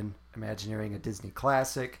Mansion, Imagineering a Disney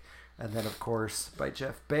Classic. And then, of course, by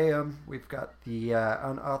Jeff Bayham, we've got the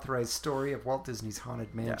unauthorized story of Walt Disney's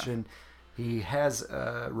Haunted Mansion. He has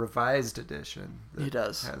a revised edition. That He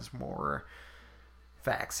does. Has more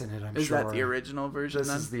facts in it, I'm Is sure. that the original version This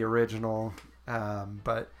then? is the original.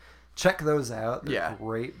 But check those out. They're Yeah.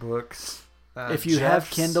 great books. If you have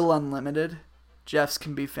Jeff's- Kindle Unlimited, Jeff's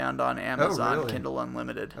can be found on Amazon really? Kindle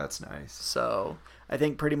Unlimited. That's nice. So I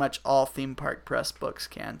think pretty much all Theme Park Press books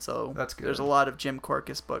can. So That's good. There's a lot of Jim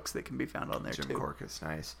Corcus books that can be found on there Jim too. Corcus,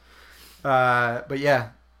 nice. But yeah,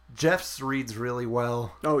 Jeff's reads really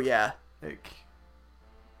well. Oh yeah, Like,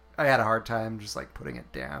 I had a hard time just like putting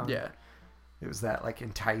it down. yeah, It was that like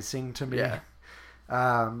enticing to me. Yeah.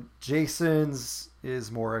 Jason's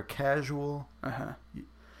is more casual. uh-huh.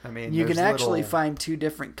 I mean, You can there's actually little- find 2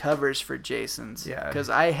 different covers for Jason's. Yeah. Because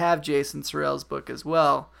I have Jason Sorrell's book as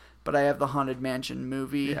well, but I have the Haunted Mansion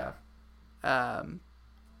movie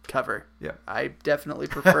cover. Yeah. I definitely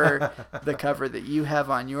prefer the cover that you have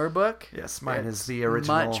on your book. Yes, mine It's is the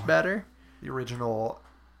original. Much better. The original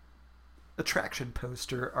attraction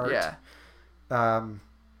poster art. Yeah.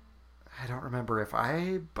 I don't remember if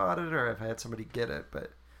I bought it or if I had somebody get it,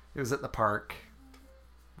 but it was at the park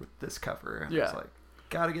with this cover. I Yeah. was like,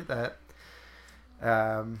 gotta get that.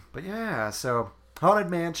 But yeah, so Haunted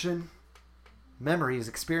Mansion, memories,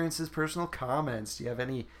 experiences, personal comments. Do you have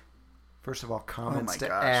any, first of all, comments to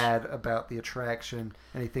gosh. add about the attraction?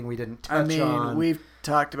 Anything we didn't touch I mean, on? we've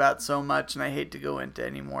talked about so much, and I hate to go into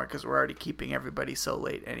any more because we're already keeping everybody so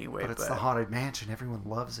late anyway. But it's the Haunted Mansion. Everyone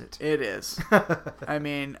loves it. It is. I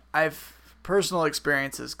mean, I've personal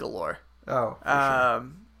experiences galore. Oh, for sure.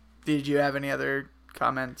 Did you have any other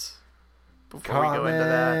comments before we go into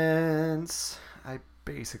that? Comments. I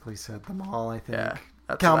basically said them all, I think. Yeah,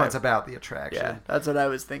 that's Comments what about the attraction. Yeah, that's what I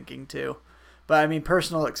was thinking too. But I mean,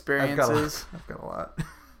 personal experiences. I've got a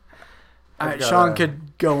lot. Sean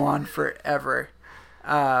could go on forever.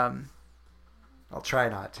 I'll try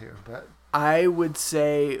not to, but I would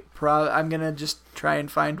say I'm gonna just try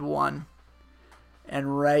and find one.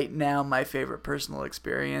 And right now, my favorite personal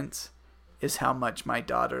experience is how much my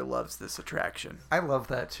daughter loves this attraction. I love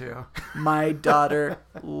that too. My daughter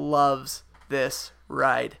loves this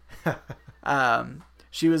ride.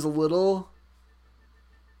 She was a little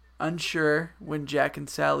unsure when Jack and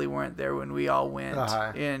Sally weren't there when we all went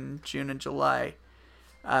in June and July.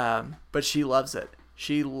 But she loves it.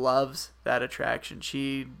 She loves that attraction.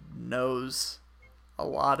 She knows a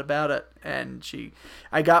lot about it, and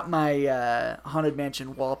I got my Haunted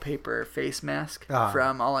Mansion wallpaper face mask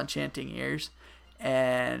from All Enchanting Ears,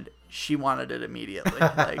 and she wanted it immediately.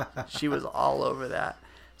 Like, she was all over that.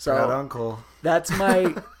 So Got Uncle.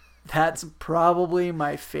 that's probably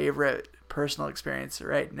my favorite personal experience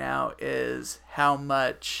right now, is how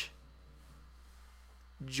much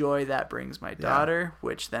joy that brings my daughter,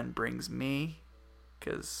 which then brings me,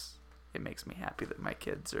 because it makes me happy that my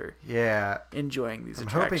kids are enjoying these I'm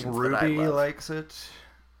attractions. hoping Ruby that I love. likes it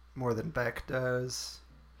more than Beck does.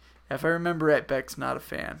 If I remember right, Beck's not a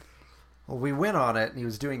fan. Well, we went on it and he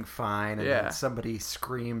was doing fine, and Yeah. then somebody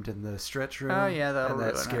screamed in the stretch room. Oh, yeah, that'll and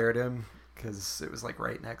that ruin it. scared him because it was like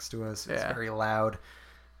right next to us. It was Yeah. very loud.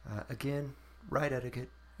 Again, ride etiquette.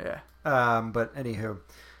 Yeah. But anywho.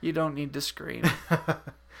 You don't need to scream.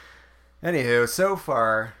 Anywho, so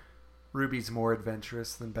far, Ruby's more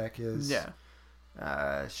adventurous than Beck is.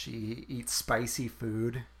 Yeah. She eats spicy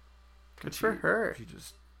food. Good for her. She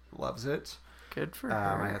just loves it. Good for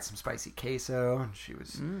I her. had some spicy queso, and she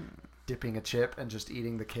was dipping a chip and just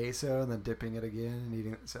eating the queso, and then dipping it again and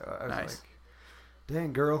eating it. So I was Nice. like,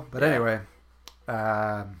 dang, girl. But Yeah. anyway,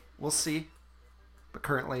 we'll see But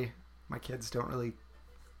currently, my kids don't really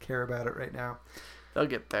care about it right now. They'll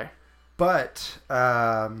get there. But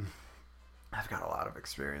I've got a lot of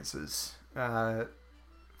experiences.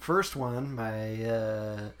 First one,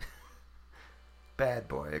 my bad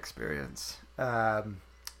boy experience.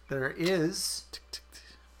 There is,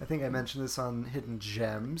 I think I mentioned this on Hidden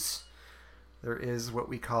Gems, there is what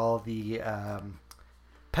we call the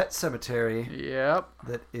pet cemetery. Yep.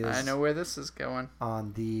 That is I know where this is going.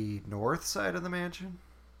 on the north side of the mansion.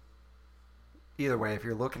 Either way, if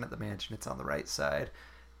you're looking at the mansion, it's on the right side.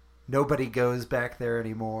 Nobody goes back there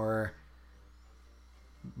anymore.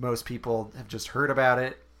 Most people have just heard about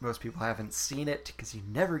it. Most people haven't seen it because you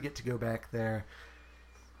never get to go back there.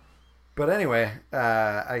 But anyway,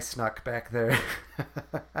 I snuck back there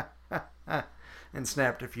and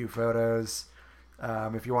snapped a few photos.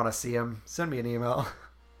 If you want to see them, send me an email.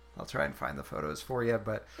 I'll try and find the photos for you.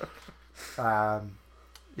 But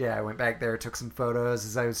yeah, I went back there, took some photos.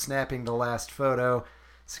 As I was snapping the last photo,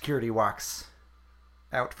 security walks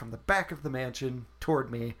out from the back of the mansion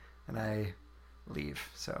toward me, and I leave.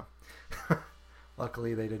 So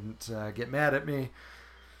luckily they didn't get mad at me,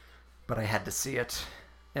 but I had to see it.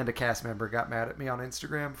 And a cast member got mad at me on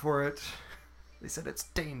Instagram for it. They said it's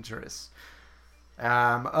dangerous.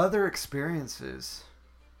 Other experiences,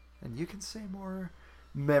 and you can say more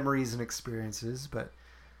memories and experiences, but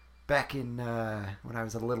back in when I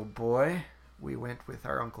was a little boy, we went with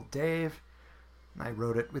our Uncle Dave, and I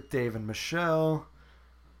rode it with Dave and Michelle.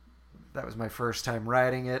 That was my first time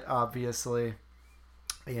riding it, obviously.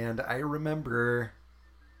 And I remember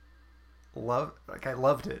I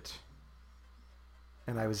loved it.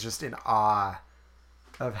 And I was just in awe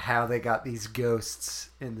of how they got these ghosts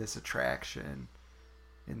in this attraction.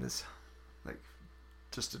 In this, like,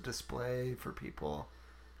 just a display for people.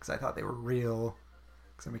 Because I thought they were real.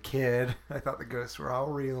 Because I'm a kid. I thought the ghosts were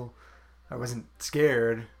all real. I wasn't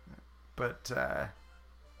scared. But I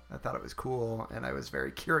thought it was cool. And I was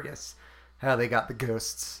very curious how they got the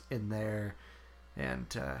ghosts in there. And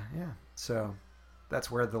yeah, so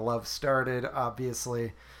that's where the love started,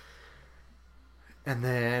 obviously. And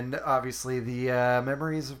then, obviously, the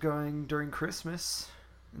memories of going during Christmas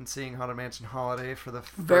and seeing Haunted Mansion Holiday for the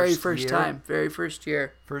Very first year. time. Very first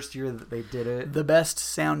year. First year that they did it. The best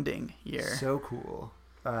sounding year. So cool.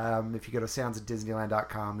 If you go to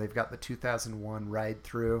soundsatdisneyland.com, they've got the 2001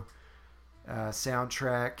 ride-through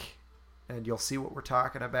soundtrack, and you'll see what we're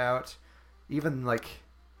talking about. Even, like,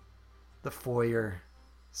 the foyer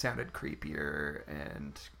sounded creepier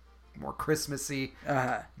and more Christmassy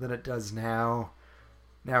than it does now.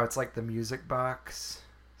 Now it's like the music box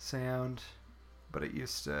sound, but it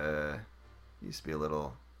used to be a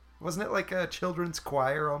little. Wasn't it like a children's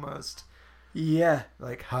choir almost? Yeah.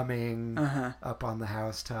 Like humming up on the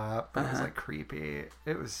housetop, but it was like creepy.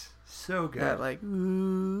 It was so good. That like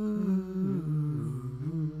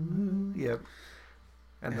Yep.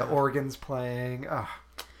 And the organ's playing. Oh,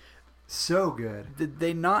 so good. Did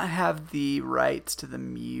they not have the rights to the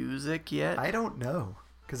music yet? I don't know,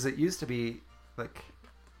 because it used to be like.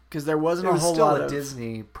 Because there wasn't It was a whole still lot a of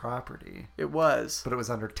Disney property, It was. but it was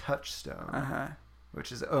under Touchstone,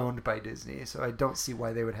 which is owned by Disney. So I don't see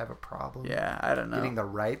why they would have a problem Yeah, I don't know. getting the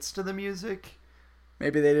rights to the music.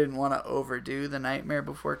 Maybe they didn't want to overdo the Nightmare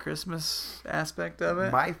Before Christmas aspect of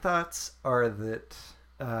it. My thoughts are that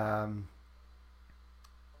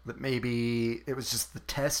that maybe it was just the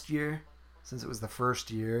test year, since it was the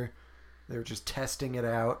first year. They were just testing it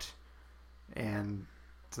out, and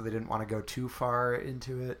so they didn't want to go too far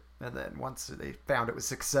into it. And then once they found it was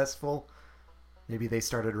successful, maybe they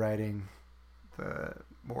started writing the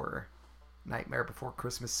more Nightmare Before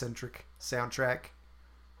Christmas centric soundtrack.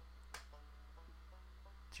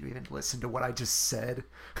 Did you even listen to what I just said?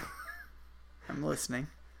 I'm listening.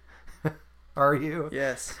 Are you?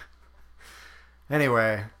 Yes.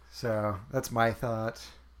 Anyway, so that's my thought.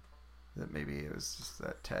 That maybe it was just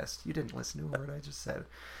that test. You didn't listen to a word I just said.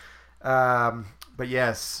 But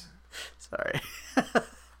yes. Sorry.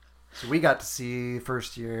 So we got to see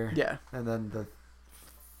first year. Yeah. And then the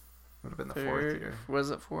would have been the fourth year. Was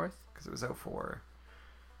it fourth? Because it was 04.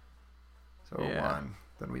 So Yeah. 01.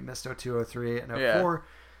 Then we missed 02, 03, and 04. Yeah.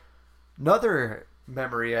 Another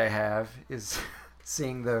memory I have is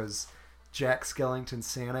seeing those Jack Skellington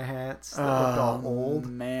Santa hats that looked all old.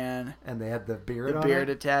 Man. And they had the beard The on beard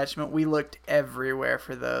it. attachment. We looked everywhere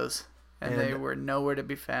for those. And they And- were nowhere to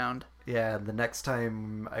be found. Yeah, the next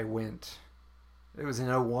time I went, it was in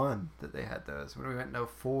 01 that they had those. When we went in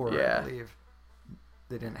 04, Yeah. I believe,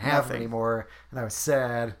 they didn't have them Nothing. anymore. And I was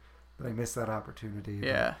sad that I missed that opportunity.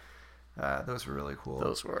 Yeah. But, those were really cool.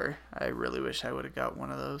 Those were. I really wish I would have got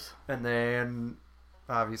one of those. And then,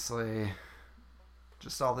 obviously,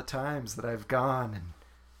 just all the times that I've gone and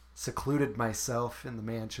secluded myself in the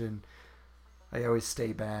mansion. I always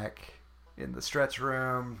stay back in the stretch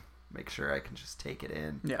room, make sure I can just take it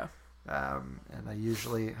in. Yeah. And I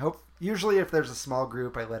usually if there's a small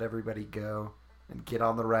group, I let everybody go and get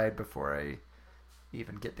on the ride before I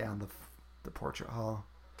even get down the portrait hall.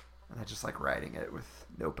 And I just like riding it with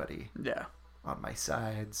nobody on my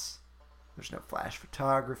sides. There's no flash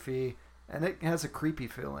photography, and it has a creepy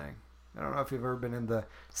feeling. I don't know if you've ever been in the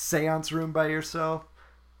seance room by yourself,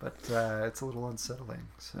 but it's a little unsettling.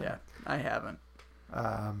 So. Yeah, I haven't.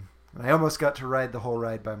 I almost got to ride the whole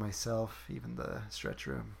ride by myself, even the stretch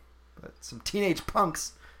room. But some teenage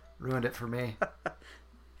punks ruined it for me.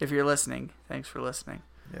 If you're listening, thanks for listening.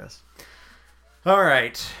 Yes. All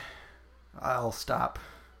right. I'll stop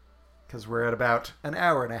because we're at about an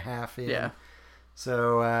hour and a half in. Yeah.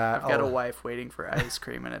 So I've got a wife waiting for ice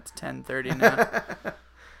cream, and it's 10:30 now.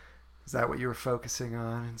 Is that what you were focusing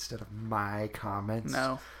on instead of my comments?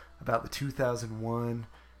 No. About the 2001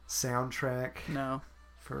 soundtrack? No.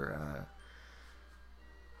 For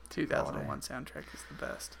 2001 soundtrack is the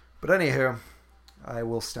best. But anywho, I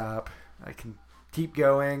will stop. I can keep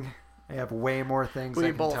going. I have way more things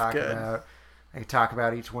I can talk about. I can talk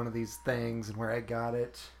about each one of these things and where I got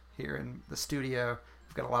it here in the studio.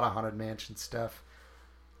 I've got a lot of Haunted Mansion stuff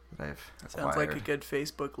that I've acquired. Sounds like a good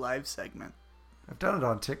Facebook Live segment. I've done it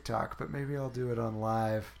on TikTok, but maybe I'll do it on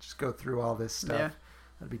live. Just go through all this stuff. Yeah.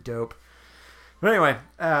 That'd be dope. But anyway,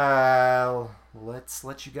 let's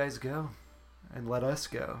let you guys go. And let us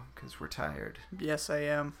go, because we're tired. Yes, I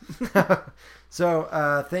am.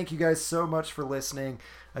 So, thank you guys so much for listening.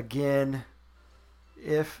 Again,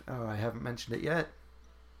 I haven't mentioned it yet.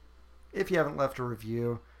 If you haven't left a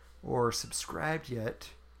review or subscribed yet,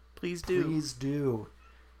 please do. Please do.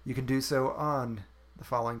 You can do so on the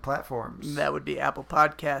following platforms. That would be Apple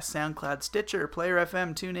Podcasts, SoundCloud, Stitcher, Player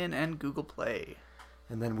FM, TuneIn, and Google Play.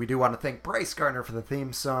 And then we do want to thank Bryce Gardner for the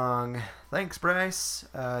theme song. Thanks, Bryce.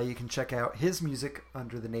 You can check out his music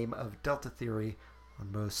under the name of Delta Theory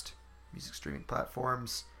on most music streaming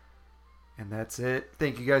platforms. And that's it.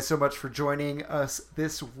 Thank you guys so much for joining us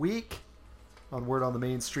this week on Word on the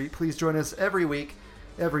Main Street. Please join us every week,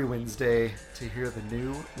 every Wednesday, to hear the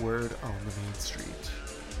new Word on the Main Street.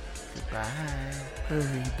 Goodbye.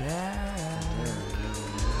 Hurry back.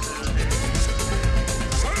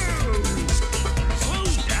 Hurry.